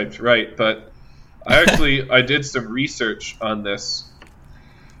swiped right. But I did some research on this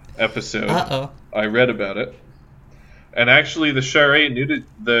episode. I read about it, and actually the Sharae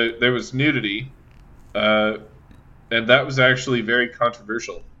there was nudity, and that was actually very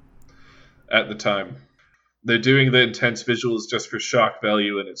controversial at the time. They're doing the intense visuals just for shock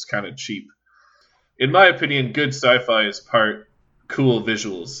value, and it's kind of cheap. In my opinion, good sci-fi is part cool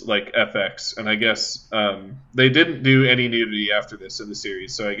visuals like FX, and I guess they didn't do any nudity after this in the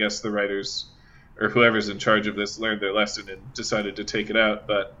series, so I guess the writers or whoever's in charge of this learned their lesson and decided to take it out.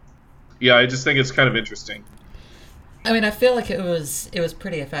 But yeah, I just think it's kind of interesting. I mean, I feel like it was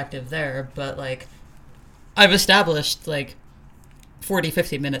pretty effective there, but like I've established like 40,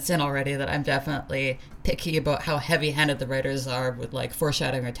 50 minutes in already that I'm definitely picky about how heavy-handed the writers are with like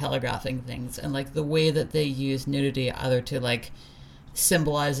foreshadowing or telegraphing things, and like the way that they use nudity either to like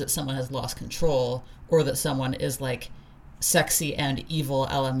symbolize that someone has lost control or that someone is like sexy and evil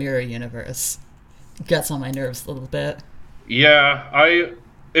a la Mirror Universe gets on my nerves a little bit. Yeah,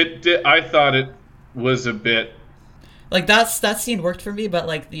 I thought it was a bit like that scene worked for me, but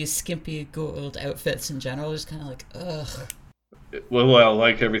like these skimpy Goa'uld outfits in general is kind of like ugh. Well,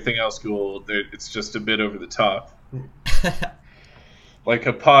 like everything else Goa'uld, it's just a bit over the top. Like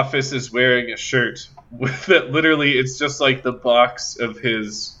Apophis is wearing a shirt that literally it's just like the box of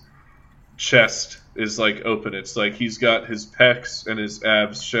his chest is like open. It's like he's got his pecs and his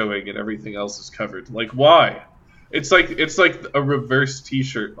abs showing and everything else is covered. Like why? It's like a reverse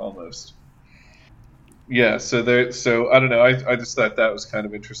t-shirt almost. Yeah, so I don't know. I just thought that was kind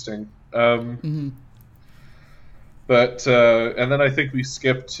of interesting. But and then I think we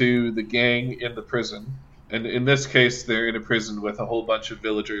skip to the gang in the prison, and in this case, they're in a prison with a whole bunch of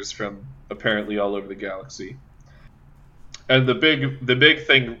villagers from apparently all over the galaxy. And the big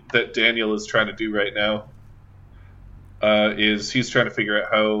thing that Daniel is trying to do right now is he's trying to figure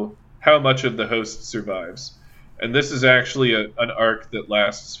out how much of the host survives, and this is actually an arc that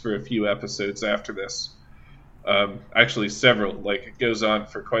lasts for a few episodes after this. Actually, several. Like it goes on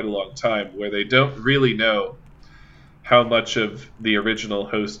for quite a long time, where they don't really know how much of the original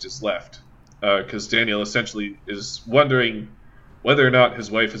host is left, because Daniel essentially is wondering whether or not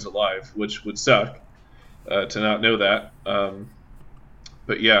his wife is alive, which would suck to not know that.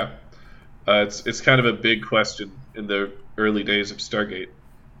 But yeah, it's kind of a big question in the early days of Stargate.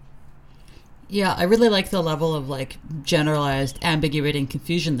 Yeah, I really like the level of like generalized ambiguity and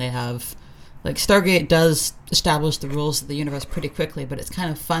confusion they have. Like Stargate does establish the rules of the universe pretty quickly, but it's kind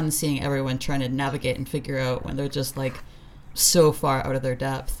of fun seeing everyone trying to navigate and figure out when they're just like so far out of their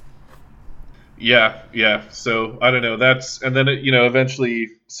depth. Yeah. So I don't know. And then eventually,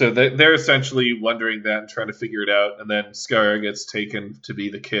 so they're essentially wondering that and trying to figure it out, and then Skara gets taken to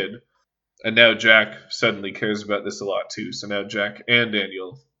be the kid, and now Jack suddenly cares about this a lot too. So now Jack and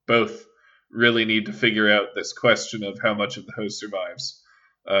Daniel both really need to figure out this question of how much of the host survives.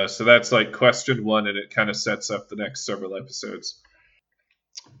 So that's like question 1, and it kind of sets up the next several episodes.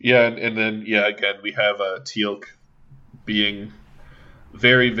 Yeah, and then, yeah, again, we have Teal'c being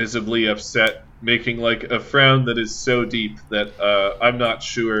very visibly upset, making like a frown that is so deep that I'm not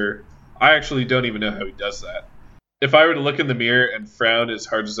sure. I actually don't even know how he does that. If I were to look in the mirror and frown as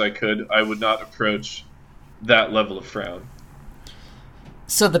hard as I could, I would not approach that level of frown.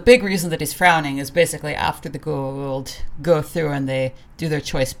 So the big reason that he's frowning is basically after the Goa'uld go through and they do their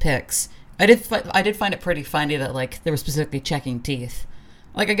choice picks. I did find it pretty funny that like they were specifically checking teeth.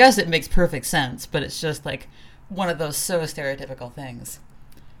 Like, I guess it makes perfect sense, but it's just like one of those so stereotypical things.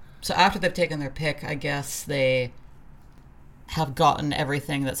 So after they've taken their pick, I guess they have gotten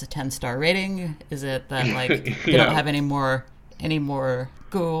everything that's a 10-star rating. Is it that like they don't have any more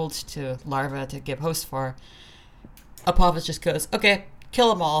Goa'uld to larva to give hosts for? Apophis just goes, okay, kill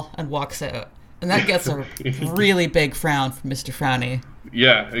them all, and walks out. And that gets a really big frown from Mr. Frowny.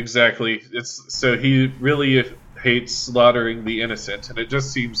 Yeah, exactly. So he really hates slaughtering the innocent, and it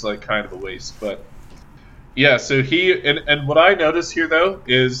just seems like kind of a waste. But yeah, so and what I notice here though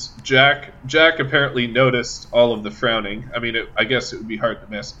is Jack apparently noticed all of the frowning. I mean, I guess it would be hard to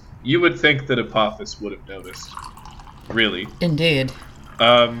miss. You would think that Apophis would have noticed, really. Indeed.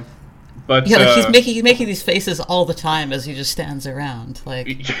 But yeah, like he's making these faces all the time as he just stands around,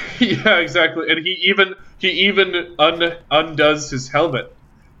 like. Yeah, exactly, and he even undoes his helmet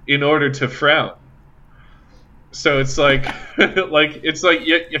in order to frown. So it's like,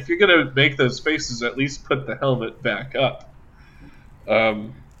 if you're gonna make those faces, at least put the helmet back up.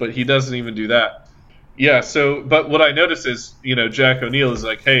 But he doesn't even do that. Yeah. So, but what I notice is, Jack O'Neill is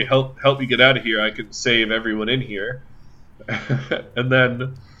like, "Hey, help me get out of here. I can save everyone in here." And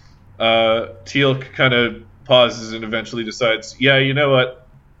then Teal'c kind of pauses and eventually decides, "Yeah, you know what?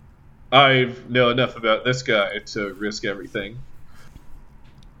 I know enough about this guy to risk everything."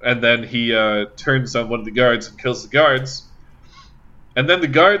 And then he turns on one of the guards and kills the guards. And then the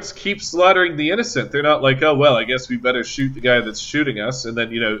guards keep slaughtering the innocent. They're not like, oh, well, I guess we better shoot the guy that's shooting us. And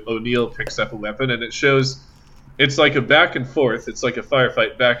then, O'Neill picks up a weapon, and it shows it's like a back and forth. It's like a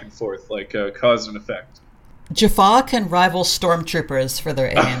firefight back and forth, like cause and effect. Jaffa can rival stormtroopers for their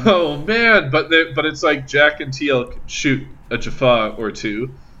aim. Oh, man. But it's like Jack and Teal'c shoot a Jaffa or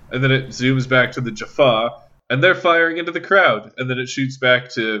two, and then it zooms back to the Jaffa, and they're firing into the crowd, and then it shoots back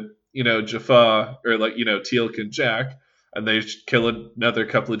to, Jaffa, or Teal'c and Jack, and they kill another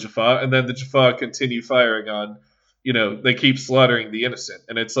couple of Jaffa, and then the Jaffa continue firing on, they keep slaughtering the innocent.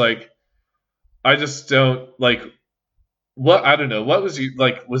 And it's like, I just don't, what, I don't know, what was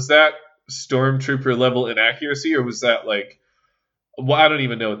was that stormtrooper level inaccuracy, or was that well, I don't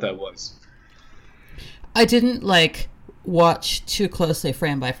even know what that was. I didn't, watch too closely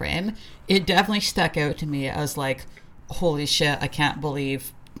frame by frame. It definitely stuck out to me as holy shit, I can't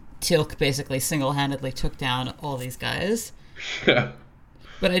believe Teal'c basically single-handedly took down all these guys. Yeah.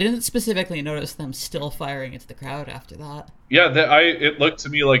 But I didn't specifically notice them still firing into the crowd after that. Yeah, it looked to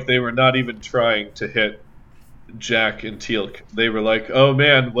me like they were not even trying to hit Jack and Teal'c. They were like, oh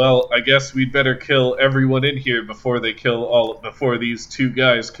man, well, I guess we'd better kill everyone in here before these two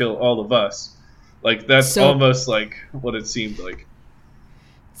guys kill all of us. That's almost like what it seemed like.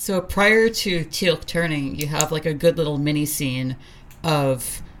 So prior to Teal'c turning, you have a good little mini scene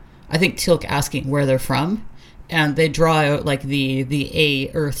of, I think, Teal'c asking where they're from, and they draw out the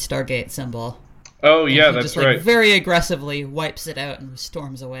A Earth Stargate symbol. Oh yeah, and that's just, right. Very aggressively wipes it out and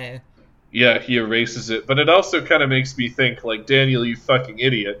storms away. Yeah, he erases it, but it also kind of makes me think, Daniel, you fucking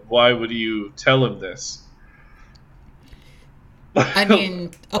idiot, why would you tell him this? I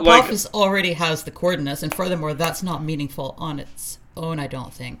mean, Apophis already has the coordinates, and furthermore, that's not meaningful on its own, I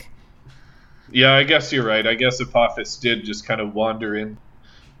don't think. Yeah, I guess you're right. I guess Apophis did just kind of wander in.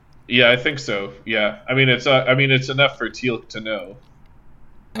 Yeah, I think so. Yeah, I mean, it's enough for Teal'c to know.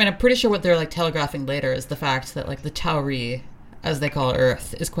 I mean, I'm pretty sure what they're telegraphing later is the fact that the Tauri, as they call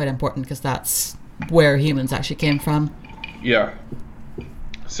Earth, is quite important because that's where humans actually came from. Yeah.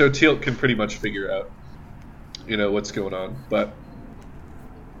 So Teal'c can pretty much figure out, what's going on. But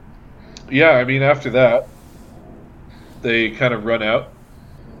yeah, I mean, after that, they kind of run out,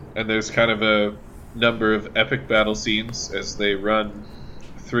 and there's kind of a number of epic battle scenes as they run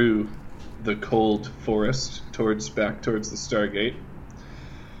through the cold forest back towards the Stargate.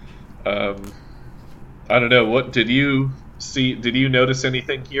 I don't know, what did you notice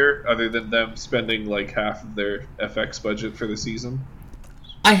anything here other than them spending half of their FX budget for the season?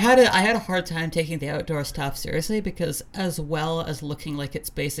 I had a hard time taking the outdoor stuff seriously because, as well as looking like it's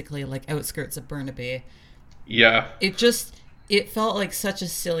basically outskirts of Burnaby, yeah, it it felt like such a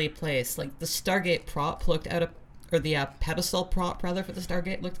silly place. Like the Stargate prop looked out of, or the pedestal prop rather for the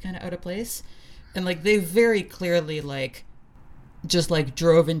Stargate looked kind of out of place, and like they very clearly like just like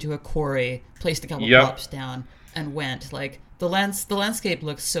drove into a quarry, placed a couple props down, and went. Like the landscape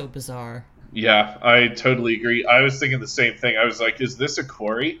looks so bizarre. Yeah, I totally agree. I was thinking the same thing. I was like, is this a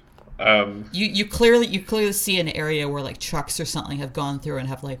quarry? You clearly see an area where like trucks or something have gone through and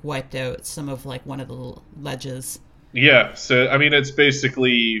have like wiped out some of like one of the ledges. Yeah, so I mean it's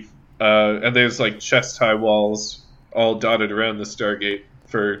basically and there's like chest high walls all dotted around the Stargate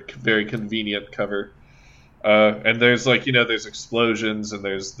for very convenient cover. And there's like, there's explosions and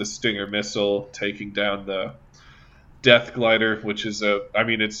there's the Stinger missile taking down the Death Glider, which is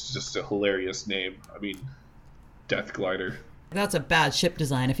it's just a hilarious name. I mean, Death Glider. That's a bad ship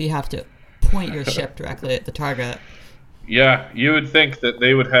design if you have to point your ship directly at the target. Yeah, you would think that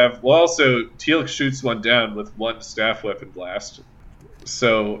they would have... Well, also, Teal'c shoots one down with one staff weapon blast.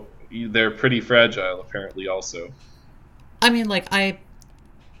 So they're pretty fragile, apparently, also. I mean, I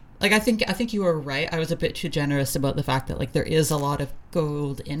think you were right. I was a bit too generous about the fact that, like, there is a lot of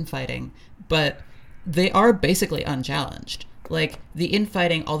gold infighting. But they are basically unchallenged. Like, the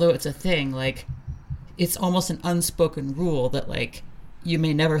infighting, although it's a thing, like... It's almost an unspoken rule that, like, you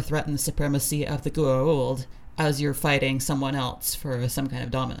may never threaten the supremacy of the Goa'uld as you're fighting someone else for some kind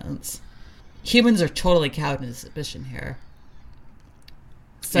of dominance. Humans are totally cowed into submission here.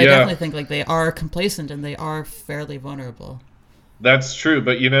 So I definitely think, like, they are complacent and they are fairly vulnerable. That's true,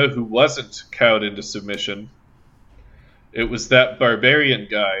 but you know who wasn't cowed into submission? It was that barbarian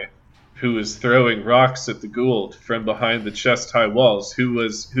guy who was throwing rocks at the Goa'uld from behind the chest-high walls, who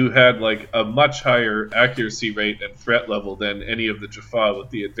had like a much higher accuracy rate and threat level than any of the Jaffa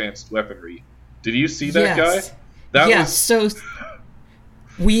with the advanced weaponry. Did you see that guy? So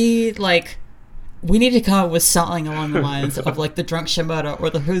we need to come up with something along the lines of like the Drunk Shimoda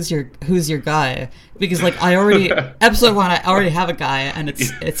or the who's your guy, because like episode 1 I already have a guy and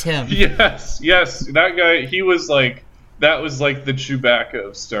it's him. Yes, that guy. That was like the Chewbacca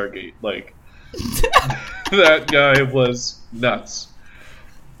of Stargate. Like, that guy was nuts.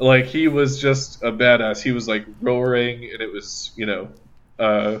 Like, he was just a badass. He was like roaring, and it was,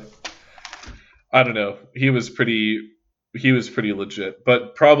 I don't know. He was pretty legit,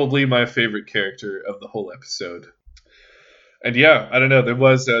 but probably my favorite character of the whole episode. And yeah, I don't know. There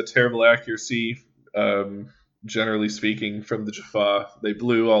was a terrible accuracy, generally speaking, from the Jaffa. They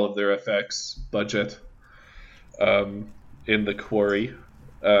blew all of their FX budget. In the quarry,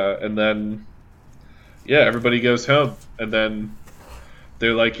 and then everybody goes home, and then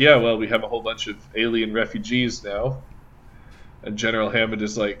they're like, we have a whole bunch of alien refugees now, and General Hammond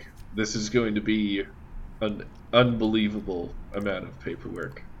is like, this is going to be an unbelievable amount of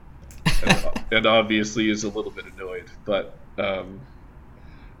paperwork, and obviously is a little bit annoyed, but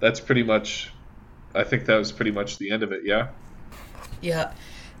that's pretty much, I think that was pretty much the end of it. Yeah.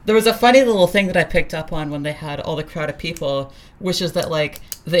 There was a funny little thing that I picked up on when they had all the crowd of people, which is that, like,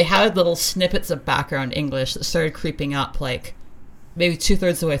 they had little snippets of background English that started creeping up, like, maybe 2/3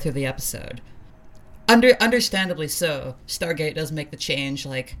 of the way through the episode. Understandably so, Stargate does make the change,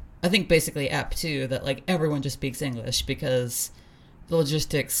 like, I think basically Ep 2, that, like, everyone just speaks English because the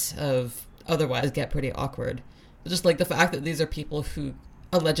logistics of otherwise get pretty awkward. But just, like, the fact that these are people who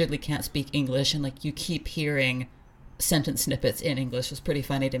allegedly can't speak English and, like, you keep hearing sentence snippets in English was pretty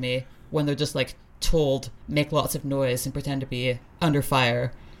funny to me when they're just like told make lots of noise and pretend to be under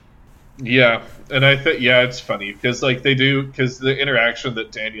fire. Yeah, and I think it's funny because like because the interaction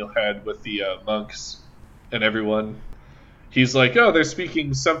that Daniel had with the monks and everyone, he's like, oh, they're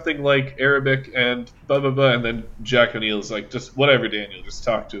speaking something like Arabic and blah blah blah, and then Jack O'Neill's like, just whatever, Daniel, just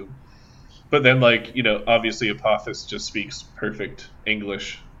talk to him. But then like obviously Apophis just speaks perfect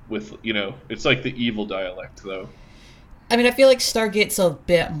English with it's like the evil dialect though. I mean, I feel like Stargate's a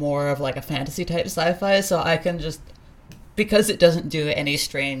bit more of like a fantasy type sci-fi, so I can just, because it doesn't do any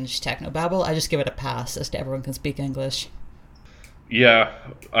strange technobabble, I just give it a pass as to everyone can speak English. I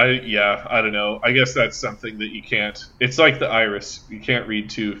don't know. I guess that's something that you can't, it's like the Iris. You can't read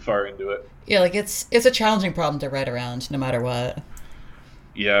too far into it. Yeah, like it's a challenging problem to write around no matter what.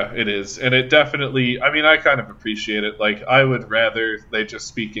 Yeah, it is. And it definitely, I mean, I kind of appreciate it. Like, I would rather they just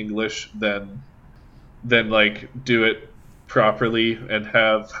speak English than like do it properly and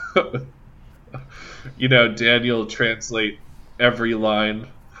have Daniel translate every line.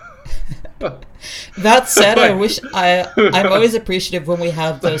 That said, I'm always appreciative when we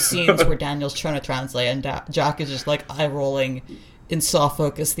have those scenes where Daniel's trying to translate and Jack is just like eye rolling in soft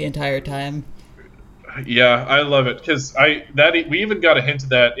focus the entire time. Yeah, I love it because we even got a hint of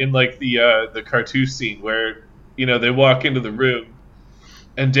that in like the cartoon scene where they walk into the room,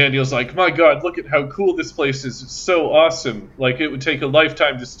 and Daniel's like, my God, look at how cool this place is. It's so awesome. Like, it would take a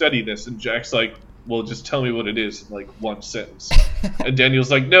lifetime to study this. And Jack's like, well, just tell me what it is in, like, one sentence. And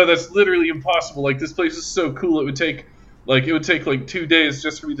Daniel's like, no, that's literally impossible. Like, this place is so cool. It would take like 2 days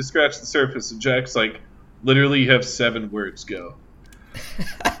just for me to scratch the surface. And Jack's like, literally, you have 7 words, go.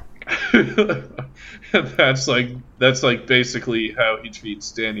 And that's like basically how he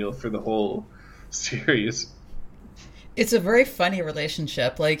treats Daniel for the whole series. It's a very funny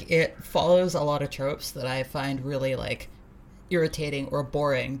relationship. Like, it follows a lot of tropes that I find really, like, irritating or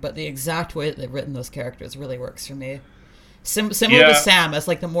boring, but the exact way that they've written those characters really works for me. Similar to Sam as,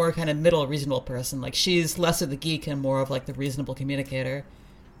 like, the more kind of middle reasonable person. Like, she's less of the geek and more of, like, the reasonable communicator.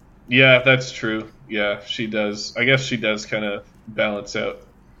 Yeah, that's true. Yeah, she does. I guess she does kind of balance out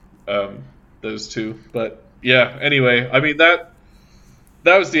those two. But, yeah, anyway, I mean, that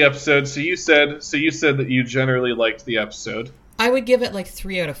was the episode. So you said that you generally liked the episode. I would give it like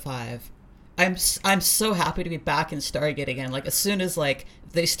 3 out of 5. I'm so happy to be back in Stargate again. Like, as soon as like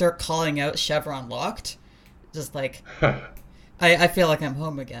they start calling out Chevron locked, just like I feel like I'm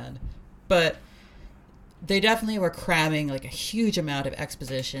home again. But they definitely were cramming like a huge amount of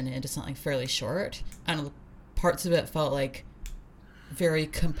exposition into something fairly short, and parts of it felt like very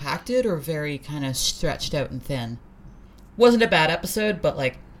compacted or very kind of stretched out and thin. Wasn't a bad episode, but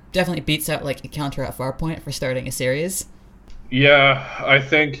like definitely beats out like Encounter at Farpoint for starting a series. Yeah, I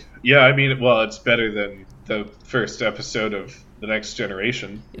think. Yeah, I mean, well, it's better than the first episode of The Next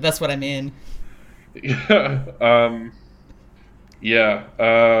Generation. That's what I mean. Yeah.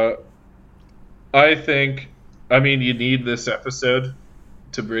 Yeah. I think. I mean, you need this episode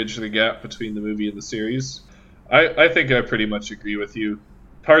to bridge the gap between the movie and the series. I think I pretty much agree with you.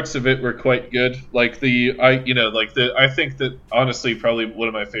 Parts of it were quite good. Like I think that honestly, probably one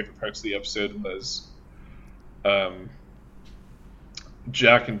of my favorite parts of the episode was,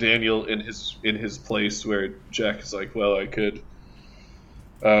 Jack and Daniel in his place, where Jack is like, well, I could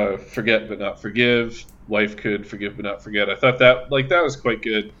forget but not forgive. Wife could forgive but not forget. I thought that was quite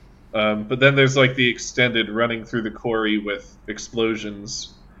good. But then there's like the extended running through the quarry with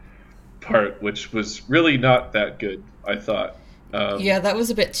explosions part, which was really not that good, I thought. Yeah, that was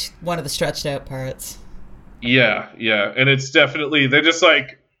a bit one of the stretched out parts. Yeah, and it's definitely, they're just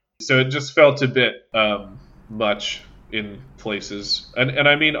like, so it just felt a bit much in places, and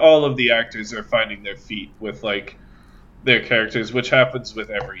I mean, all of the actors are finding their feet with like their characters, which happens with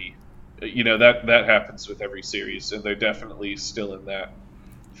every, that happens with every series, and they're definitely still in that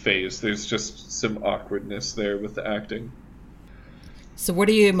phase. There's just some awkwardness there with the acting. So what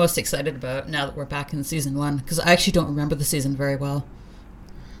are you most excited about now that we're back in season 1? Because I actually don't remember the season very well.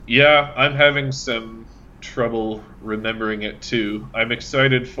 Yeah, I'm having some trouble remembering it too. I'm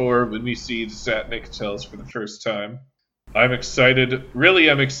excited for when we see Zatnik Tells for the first time. I'm excited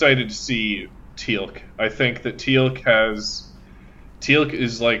to see Teal'c. I think that Teal'c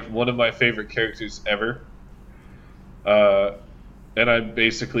is like one of my favorite characters ever. And I'm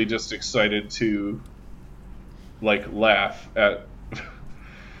basically just excited to like laugh at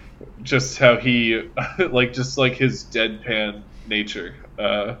just how he just like his deadpan nature.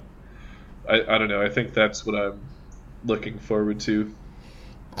 I don't know. I think that's what I'm looking forward to.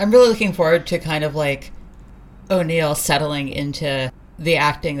 I'm really looking forward to kind of like O'Neill settling into the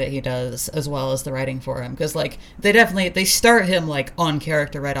acting that he does as well as the writing for him, because like they start him like on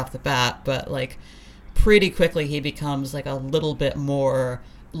character right off the bat, but like pretty quickly he becomes like a little bit more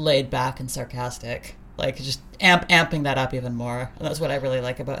laid back and sarcastic, like just amping that up even more, and that's what I really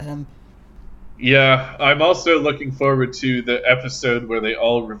like about him. Yeah, I'm also looking forward to the episode where they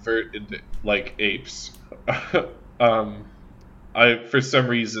all revert into like apes. For some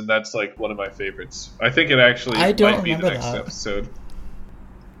reason that's like one of my favorites. I think it actually might be the next episode.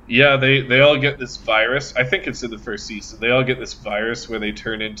 Yeah, they all get this virus. I think it's in the first season. They all get this virus where they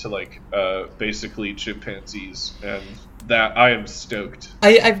turn into like basically chimpanzees, and that I am stoked.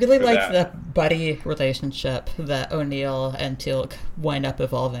 I really like the buddy relationship that O'Neill and Teal'c wind up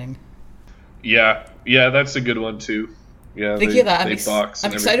evolving. Yeah, that's a good one too. Yeah, thinking of that, I'm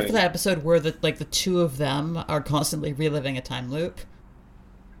excited for that episode where the two of them are constantly reliving a time loop.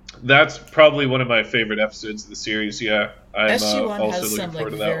 That's probably one of my favorite episodes of the series. Yeah, I'm SG-1 also has looking some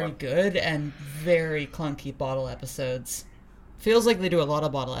forward to that very one. good and very clunky bottle episodes. Feels like they do a lot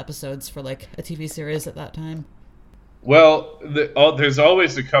of bottle episodes for like a TV series at that time. Well, there's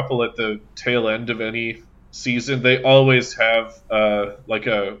always a couple at the tail end of any season. They always have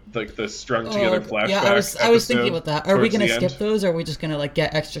the strung together flashback. Yeah, I was thinking about that. Are we going to skip those, or are we just going to like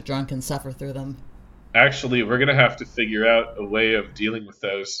get extra drunk and suffer through them? Actually, we're going to have to figure out a way of dealing with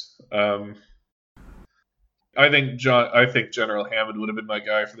those. I think General Hammond would have been my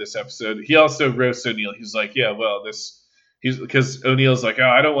guy for this episode. He also roasts O'Neill. He's like, yeah, well, he's because O'Neill's like, oh,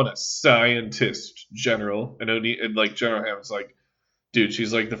 I don't want a scientist general, and like General Hammond's like, dude,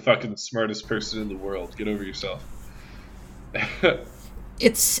 she's like the fucking smartest person in the world. Get over yourself.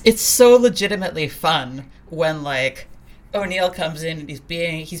 It's so legitimately fun when like O'Neill comes in and he's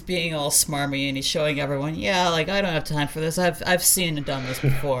being all smarmy and he's showing everyone, yeah, like I don't have time for this. I've seen and done this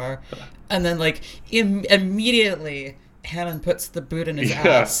before, and then like immediately Hammond puts the boot in his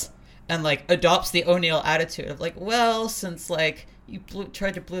ass and like adopts the O'Neill attitude of like, well, since like you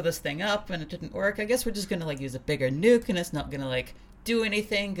tried to blow this thing up and it didn't work, I guess we're just gonna like use a bigger nuke and it's not gonna like do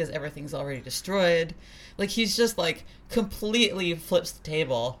anything because everything's already destroyed. Like he's just like completely flips the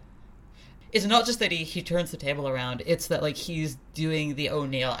table. It's not just that he turns the table around, it's that like he's doing the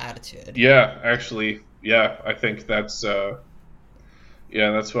O'Neill attitude. Yeah, actually, yeah, I think that's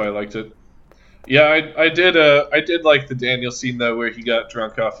that's why I liked it. Yeah, I did like the Daniel scene though, where he got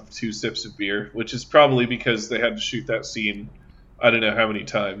drunk off of 2 sips of beer, which is probably because they had to shoot that scene I don't know how many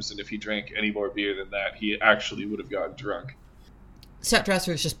times, and if he drank any more beer than that, he actually would have gotten drunk. Set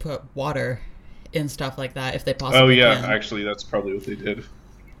dressers just put water in stuff like that if they possibly can. Actually, that's probably what they did.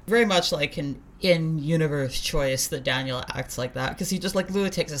 Very much like an in-universe choice that Daniel acts like that, because he just like literally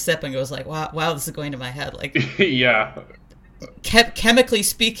takes a sip and goes like, wow, this is going to my head. Like, yeah. Chemically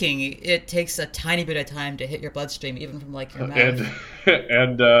speaking, it takes a tiny bit of time to hit your bloodstream, even from like your mouth.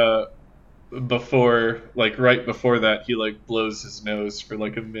 And before, like right before that, he like blows his nose for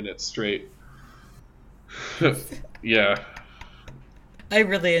like a minute straight. Yeah. I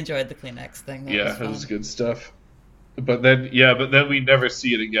really enjoyed the Kleenex thing. It was good stuff. But then we never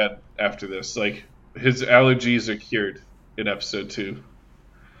see it again after this. Like, his allergies are cured in episode 2.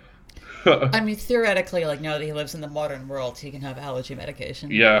 I mean, theoretically, like, now that he lives in the modern world, he can have allergy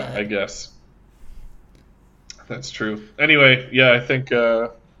medication. Yeah, but I guess. That's true. Anyway, I think,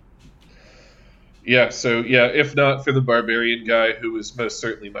 if not for the barbarian guy, who was most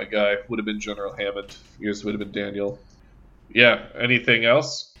certainly my guy, would have been General Hammond. Yours would have been Daniel. Yeah, anything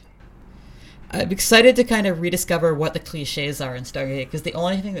else? I'm excited to kind of rediscover what the cliches are in Stargate, because the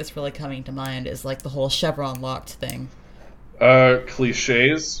only thing that's really coming to mind is like the whole Chevron locked thing.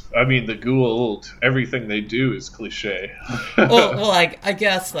 Cliches? I mean, the Goa'uld, everything they do is cliche. well, like, I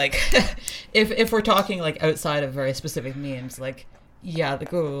guess, like, if we're talking, like, outside of very specific memes, like, yeah, the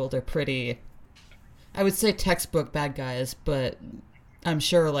Goa'uld are pretty, I would say textbook bad guys, but I'm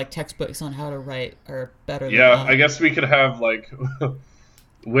sure, like, textbooks on how to write are better than that. I guess we could have, like...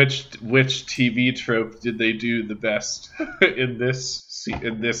 Which TV trope did they do the best in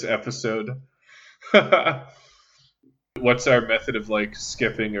this episode? What's our method of like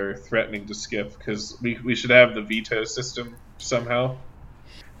skipping or threatening to skip? Because we should have the veto system somehow.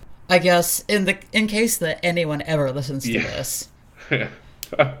 I guess in case that anyone ever listens to this,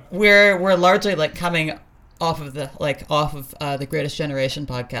 we're largely like coming off of the Greatest Generation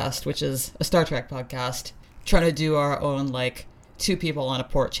podcast, which is a Star Trek podcast, trying to do our own like 2 people on a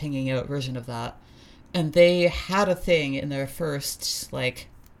porch hanging out version of that. And they had a thing in their first like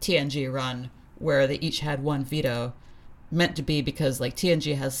TNG run where they each had 1 veto, meant to be because like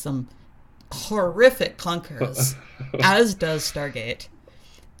TNG has some horrific clunkers, as does Stargate.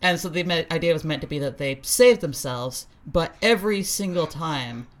 And so the idea was meant to be that they saved themselves, but every single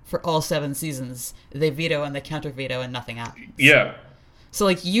time for all 7 seasons, they veto and they counter veto and nothing happens. Yeah. So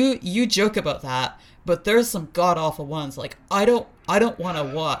like you joke about that, but there's some god awful ones. Like I don't want to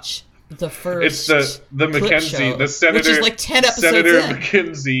watch the first. It's the Mackenzie, show, the senator, which is like 10 episodes Senator in.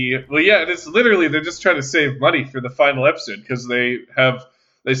 Mackenzie. Well, yeah, and it's literally they're just trying to save money for the final episode because they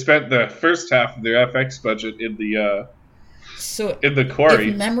spent the first half of their FX budget in the quarry.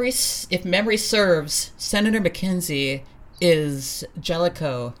 If memory serves, Senator Mackenzie is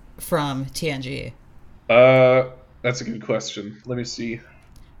Jellicoe from TNG. That's a good question. Let me see.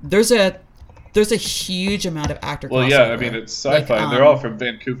 There's a huge amount of actor crossover. Well, yeah, I mean, it's sci-fi. Like, they're all from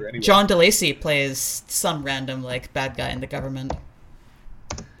Vancouver anyway. John DeLacy plays some random, like, bad guy in the government.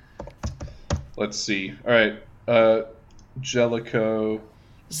 Let's see. All right. Jellicoe.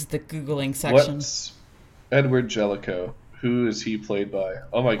 This is the Googling section. What's Edward Jellicoe? Who is he played by?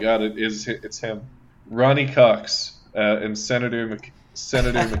 Oh, my God, it's him. Ronnie Cox and Senator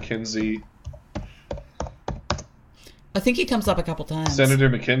Mackenzie. I think he comes up a couple times. Senator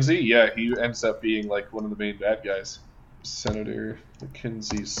Mackenzie? Yeah, he ends up being like one of the main bad guys. Senator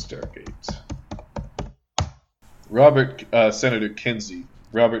Mackenzie Stargate. Senator Kinsey.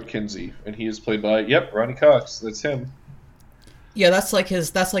 Robert Kinsey. And he is played by, Ronnie Cox. That's him. Yeah, that's like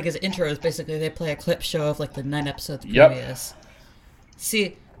his intros. Basically, they play a clip show of like the 9 episodes previous.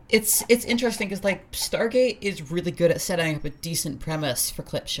 See, it's interesting because like Stargate is really good at setting up a decent premise for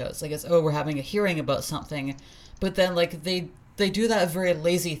clip shows. Like it's, oh, we're having a hearing about something, but then like they do that very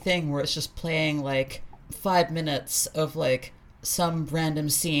lazy thing where it's just playing like 5 minutes of like some random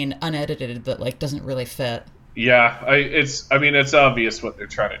scene unedited that like doesn't really fit. Yeah, I mean it's obvious what they're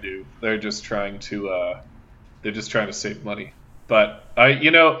trying to do. They're just trying to save money. But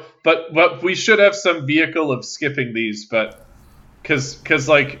but we should have some vehicle of skipping these, but cuz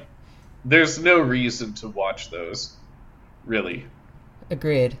like there's no reason to watch those, really.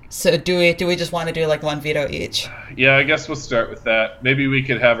 Agreed. So do we just want to do like one veto each? Yeah, I guess we'll start with that. Maybe we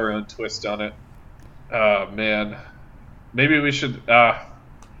could have our own twist on it. Oh man. Maybe we should I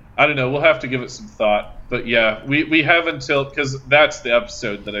don't know, we'll have to give it some thought. But yeah, we have until, because that's the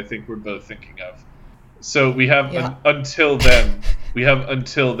episode that I think we're both thinking of. So we have until then. We have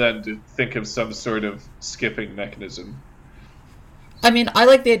until then to think of some sort of skipping mechanism. I mean, I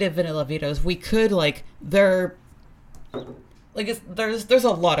like the idea of vanilla vetoes. We could like there's a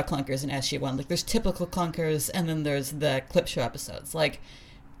lot of clunkers in SG-1. Like there's typical clunkers, and then there's the clip show episodes. Like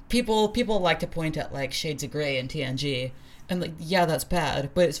people like to point at like Shades of Grey and TNG, and like yeah, that's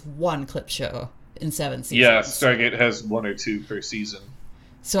bad, but it's one clip show in 7 seasons. Yeah, Stargate has 1 or 2 per season.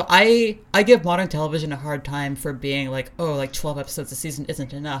 So I give modern television a hard time for being like, oh, like 12 episodes a season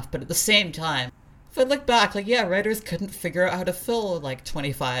isn't enough. But at the same time, if I look back, like, yeah, writers couldn't figure out how to fill like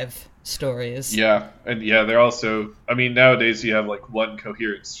 25 stories. Yeah, and yeah, they're also, I mean, nowadays you have like one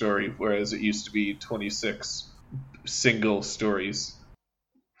coherent story, whereas it used to be 26 single stories.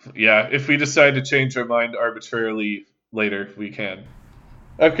 Yeah, if we decide to change our mind arbitrarily later, we can.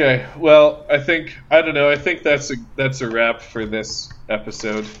 Okay, well, I think that's a wrap for this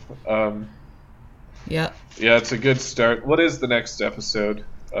episode. Yeah. Yeah, it's a good start. What is the next episode?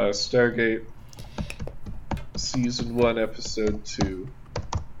 Stargate Season 1, Episode 2.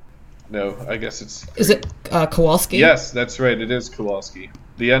 No, I guess it's 3. Is it Kowalski? Yes, that's right, it is Kowalski.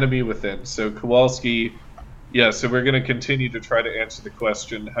 The Enemy Within. So Kowalski, yeah, so we're going to continue to try to answer the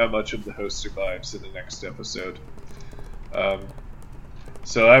question, how much of the host survives in the next episode.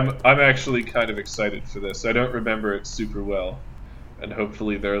 So I'm actually kind of excited for this. I don't remember it super well, and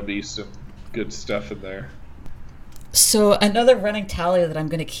hopefully there'll be some good stuff in there. So another running tally that I'm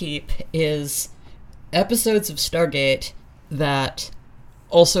going to keep is episodes of Stargate that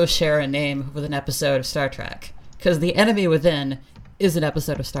also share a name with an episode of Star Trek, because The Enemy Within is an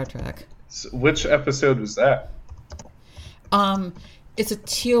episode of Star Trek. So which episode was that? It's a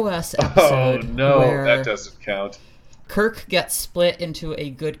TOS episode. Oh no, where that doesn't count. Kirk gets split into a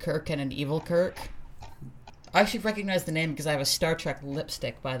good Kirk and an evil Kirk. I actually recognize the name because I have a Star Trek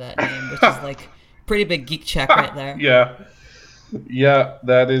lipstick by that name, which is like pretty big geek check right there. Yeah,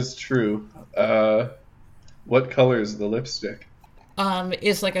 that is true. What color is the lipstick?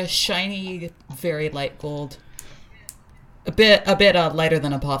 It's like a shiny, very light gold. A bit lighter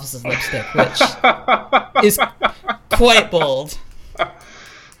than Apophysis lipstick, which is quite bold.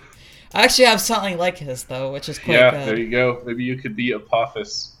 I actually have something like his, though, which is quite good. Yeah, there you go. Maybe you could be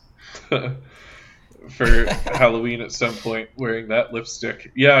Apophis for Halloween at some point, wearing that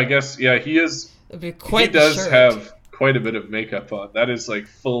lipstick. Yeah, I guess, yeah, he is... It'd be quite he does have quite a bit of makeup on. That is, like,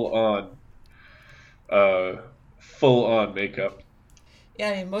 full-on makeup. Yeah,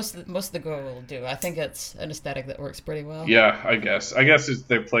 I mean, most of the girl will do. I think it's an aesthetic that works pretty well. Yeah, I guess.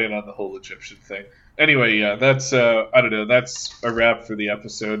 They're playing on the whole Egyptian thing. Anyway, yeah, that's, I don't know, that's a wrap for the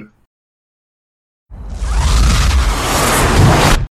episode.